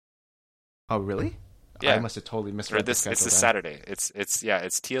 Oh really? I Yeah. must have totally Or misread the this it's schedule this then. Saturday. It's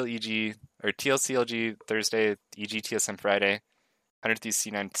TLEG or TLCLG Thursday, EGTSM Friday, 100 Thieves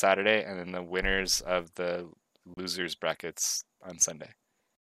C9 Saturday, and then the winners of the losers brackets on Sunday.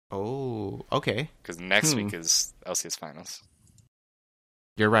 Oh, okay. Because next Hmm. week is LCS finals.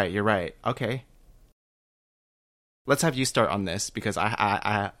 You're right. You're right. Okay. Let's have you start on this because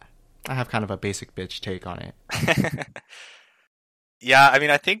I have kind of a basic bitch take on it. Yeah, I mean,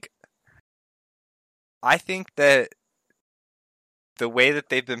 I think that the way that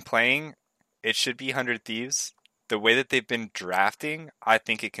they've been playing, it should be 100 Thieves. The way that they've been drafting, I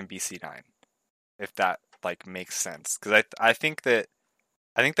think it can be C9, if that like makes sense. Because I think the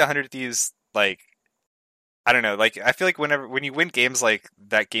 100 Thieves, like, I don't know, like I feel like when you win games like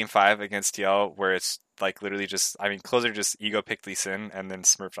that game 5 against TL where it's like literally just, I mean, closer just ego picked Lee Sin and then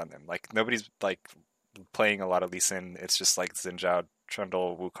smurfed on them. Like nobody's like playing a lot of Lee Sin. It's just like Xin Zhao,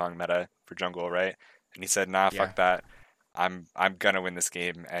 Trundle, Wukong meta for jungle, right? And he said, "Nah, Yeah. fuck that. I'm gonna win this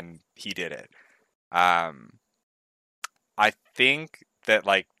game," and he did it. Um, I think that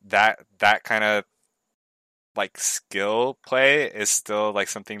like that kind of like skill play is still like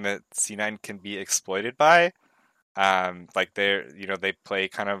something that C9 can be exploited by. Like they play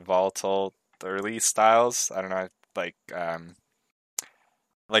kind of volatile early styles. I don't know,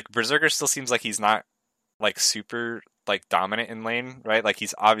 like Berserker still seems like he's not like super like dominant in lane, right? Like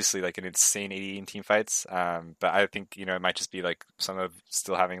he's obviously like an insane AD in team fights. But I think it might just be like some of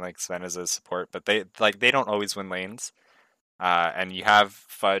still having like Sven as a support, but they don't always win lanes. And you have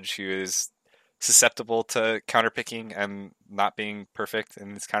Fudge who is susceptible to counterpicking and not being perfect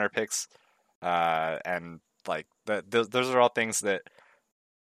in these counterpicks. And like those are all things that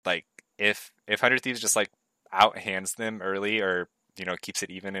like if 100 Thieves just like outhands them early or keeps it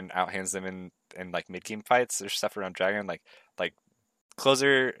even and outhands them in like mid game fights or stuff around Dragon, like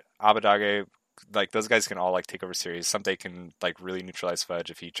closer Abadage, like those guys can all like take over series. Someday can like really neutralize Fudge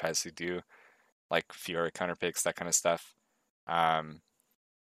if he tries to do like Fiora counterpicks, that kind of stuff. Um,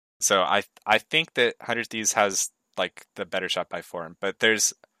 so I think that 100 Thieves has like the better shot by form, but there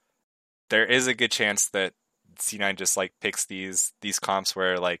is a good chance that C9 just like picks these comps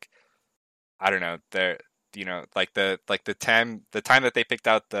where like I don't know, they're like the time that they picked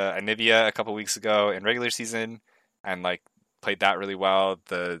out the Anivia a couple weeks ago in regular season and like played that really well.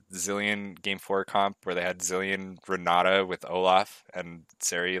 The Zillion game 4 comp where they had Zillion Renata with Olaf and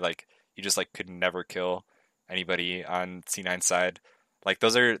Seri, like you just like could never kill anybody on C9 side. Like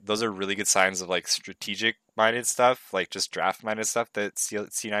those are really good signs of like strategic minded stuff, like just draft minded stuff that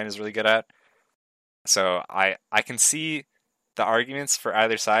C9 is really good at. So I can see the arguments for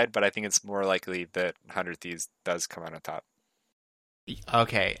either side, but I think it's more likely that 100 Thieves does come out on top.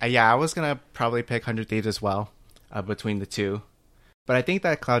 Okay. Yeah, I was gonna probably pick 100 Thieves as well, between the two. But I think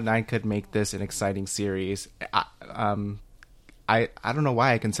that Cloud9 could make this an exciting series. I don't know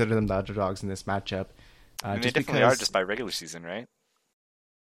why I consider them the underdogs in this matchup. I mean, they Just definitely are because. just by regular season, right?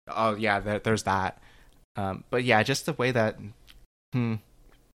 Oh yeah, there's that. But yeah, just the way that hmm,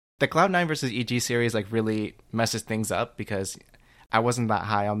 the Cloud9 versus EG series like really messes things up because I wasn't that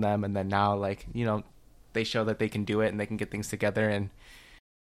high on them, and then now like they show that they can do it and they can get things together. And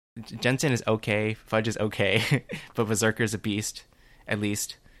Jensen is okay, Fudge is okay, but Berserker's a beast at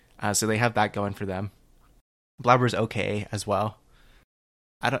least. So they have that going for them. Blabber's okay as well.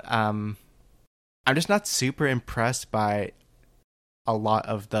 I don't. I'm just not super impressed by a lot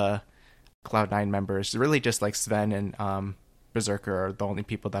of the Cloud9 members. Really, just like Sven and Berserker are the only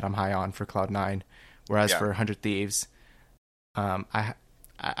people that I'm high on for Cloud9. Whereas Yeah. for 100 Thieves, I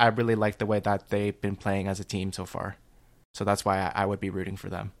really like the way that they've been playing as a team so far. So that's why I would be rooting for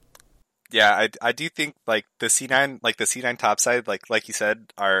them. Yeah, I do think like the C9 top side, like you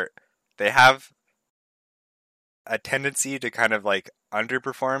said, they have a tendency to kind of like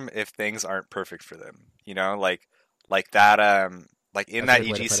underperform if things aren't perfect for them. Like that like in That's a that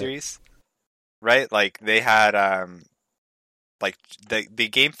good way to EG put it. series, right? Like they had like the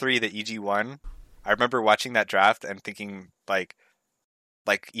game 3 that EG won. I remember watching that draft and thinking like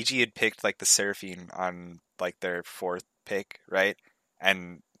EG had picked like the Seraphine on like their fourth pick, right?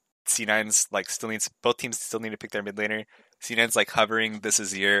 And C9's like still needs both teams still need to pick their mid laner. C9's like hovering this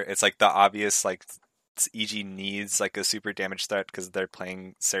is year. It's like the obvious like EG needs like a super damage threat because they're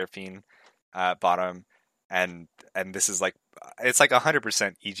playing Seraphine bottom, and this is like it's like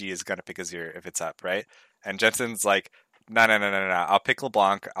 100% EG is gonna pick Azir if it's up, right? And Jensen's like No. I'll pick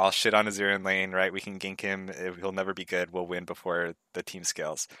LeBlanc. I'll shit on Azir in lane, right? We can gank him. He'll never be good. We'll win before the team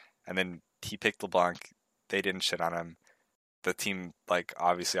scales. And then he picked LeBlanc. They didn't shit on him. The team like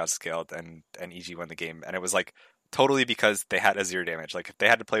obviously outscaled and EG won the game. And it was like totally because they had Azir damage. Like if they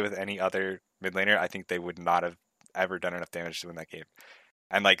had to play with any other mid laner, I think they would not have ever done enough damage to win that game.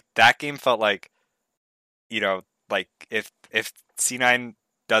 And like that game felt like, like if C9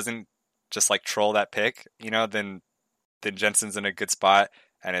 doesn't just like troll that pick, then Jensen's in a good spot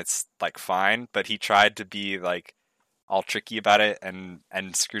and it's like fine. But he tried to be like all tricky about it and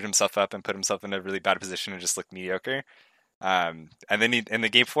screwed himself up and put himself in a really bad position and just looked mediocre. And then in the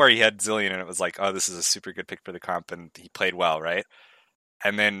game 4 he had Zillion and it was like, oh, this is a super good pick for the comp and he played well, right?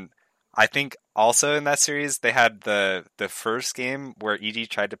 And then I think also in that series they had the first game where EG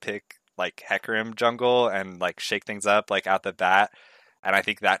tried to pick like Hecarim jungle and like shake things up like out the bat, and I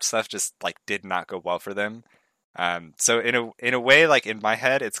think that stuff just like did not go well for them. So in a way, like in my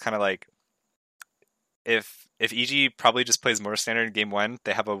head, it's kind of like if EG probably just plays more standard in game 1,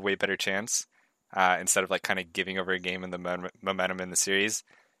 they have a way better chance instead of like kind of giving over a game in the momentum in the series.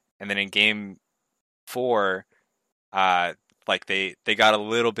 And then in game 4, like they got a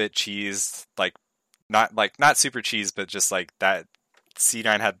little bit cheesed, like not super cheesed, but just like that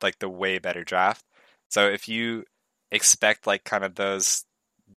C9 had like the way better draft. So if you expect like kind of those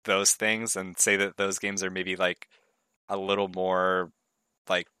things and say that those games are maybe like a little more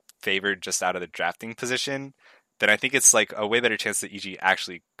like favored just out of the drafting position, then I think it's like a way better chance that EG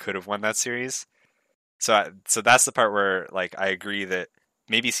actually could have won that series. So that's the part where like I agree that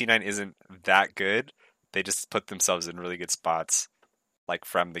maybe C9 isn't that good. They just put themselves in really good spots like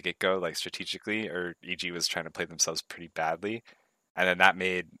from the get-go, like strategically, or EG was trying to play themselves pretty badly. And then that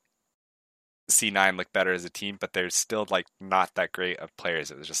made C9 look better as a team, but they're still like not that great of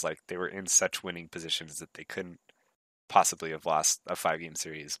players. It was just like they were in such winning positions that they couldn't possibly have lost a 5-game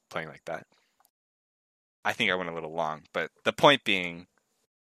series playing like that. I think I went a little long, but the point being,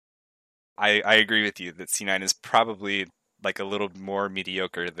 I agree with you that C9 is probably like a little more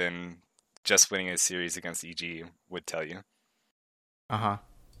mediocre than just winning a series against EG would tell you. Uh-huh.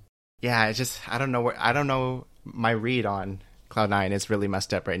 Yeah, I don't know. My read on Cloud9 is really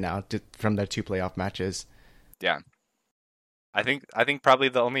messed up right now from the 2 playoff matches. Yeah. I think probably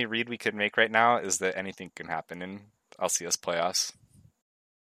the only read we could make right now is that anything can happen in LCS playoffs.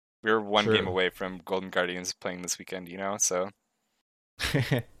 We're one True. game away from Golden Guardians playing this weekend, so.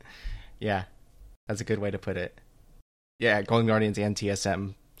 Yeah, that's a good way to put it. Yeah, Golden Guardians and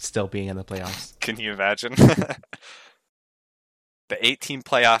TSM still being in the playoffs. Can you imagine? The 8-team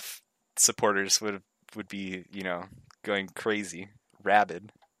playoff supporters would be, going crazy,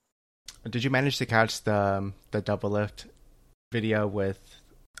 rabid. Did you manage to catch the double lift video with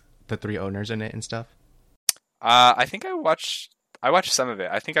the 3 owners in it and stuff? I think I watched some of it.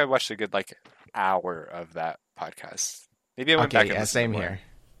 I think I watched a good like hour of that podcast. Maybe I went back and listened same to more. here.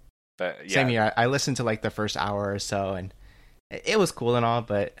 But yeah. Same here. I listened to like the first hour or so, and it was cool and all,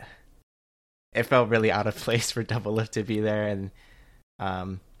 but it felt really out of place for Double Lift to be there. And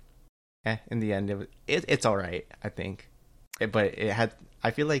in the end, it's all right, I think. But it had.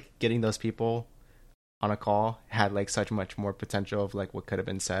 I feel like getting those people on a call had like such much more potential of like what could have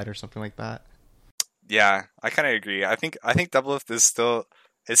been said or something like that. Yeah, I kind of agree. I think Doublelift is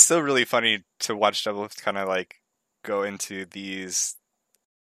still really funny to watch Doublelift kind of like go into these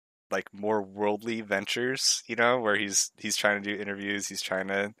like more worldly ventures, where he's trying to do interviews, he's trying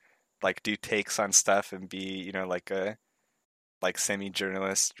to like do takes on stuff and be, like a like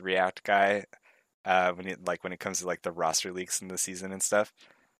semi-journalist React guy when it comes to like the roster leaks in the season and stuff.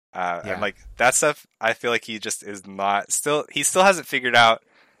 And like that stuff, I feel like he just is not he still hasn't figured out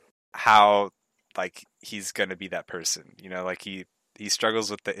how like he's gonna be that person, like he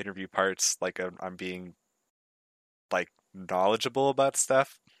struggles with the interview parts, like I'm being like knowledgeable about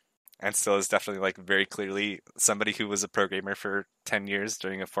stuff, and still is definitely like very clearly somebody who was a pro gamer for 10 years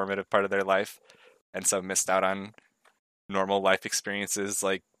during a formative part of their life, and so missed out on normal life experiences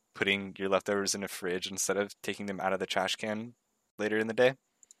like putting your leftovers in a fridge instead of taking them out of the trash can later in the day.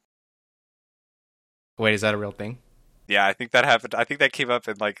 Wait, is that a real thing? Yeah, I think that happened. I think that came up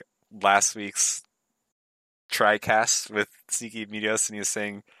in like last week's TriCast with Sneaky Medios, and he was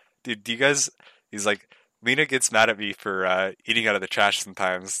saying, dude, do you guys, he's like, Lena gets mad at me for eating out of the trash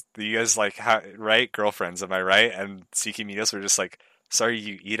sometimes. Do you guys like, right? Girlfriends, am I right? And Sneaky Medios were just like, sorry,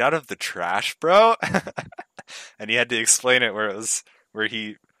 you eat out of the trash, bro? And he had to explain it where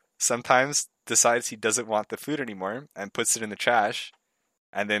he sometimes decides he doesn't want the food anymore and puts it in the trash.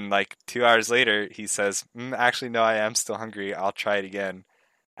 And then like 2 hours later, he says, actually, no, I am still hungry. I'll try it again.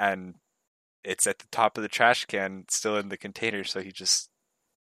 And it's at the top of the trash can, still in the container, so he just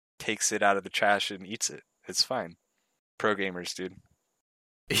takes it out of the trash and eats it. It's fine. Pro gamers, dude.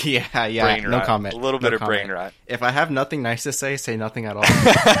 Yeah, Brain no rot. comment. A little No bit of comment. brain rot. If I have nothing nice to say nothing at all.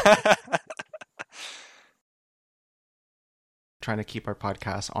 Trying to keep our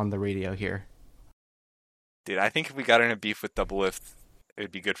podcast on the radio here. Dude, I think if we got in a beef with Double Lift, it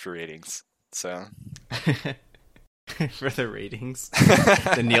would be good for ratings. So For the ratings.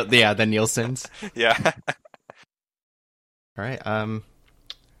 The Nielsen's. yeah. All right.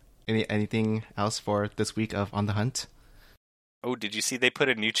 Anything else for this week of On the Hunt? Oh, did you see they put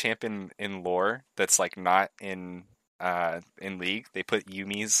a new champ in lore that's like not in League? They put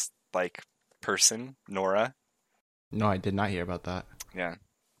Yumi's like person, Nora. No, I did not hear about that. Yeah.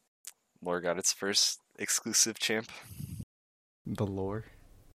 Lore got its first exclusive champ. The lore.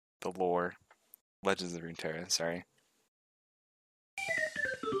 The lore. Legends of Runeterra, sorry.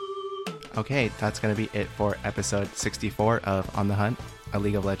 Okay, that's going to be it for episode 64 of On the Hunt, a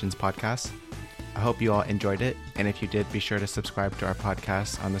League of Legends podcast. I hope you all enjoyed it, and if you did, be sure to subscribe to our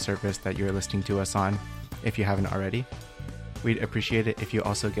podcast on the service that you're listening to us on, if you haven't already. We'd appreciate it if you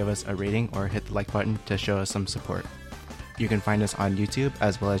also give us a rating or hit the like button to show us some support. You can find us on YouTube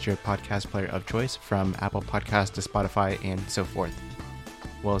as well as your podcast player of choice, from Apple Podcasts to Spotify and so forth.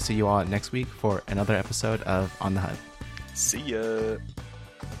 We'll see you all next week for another episode of On the Hunt. See ya!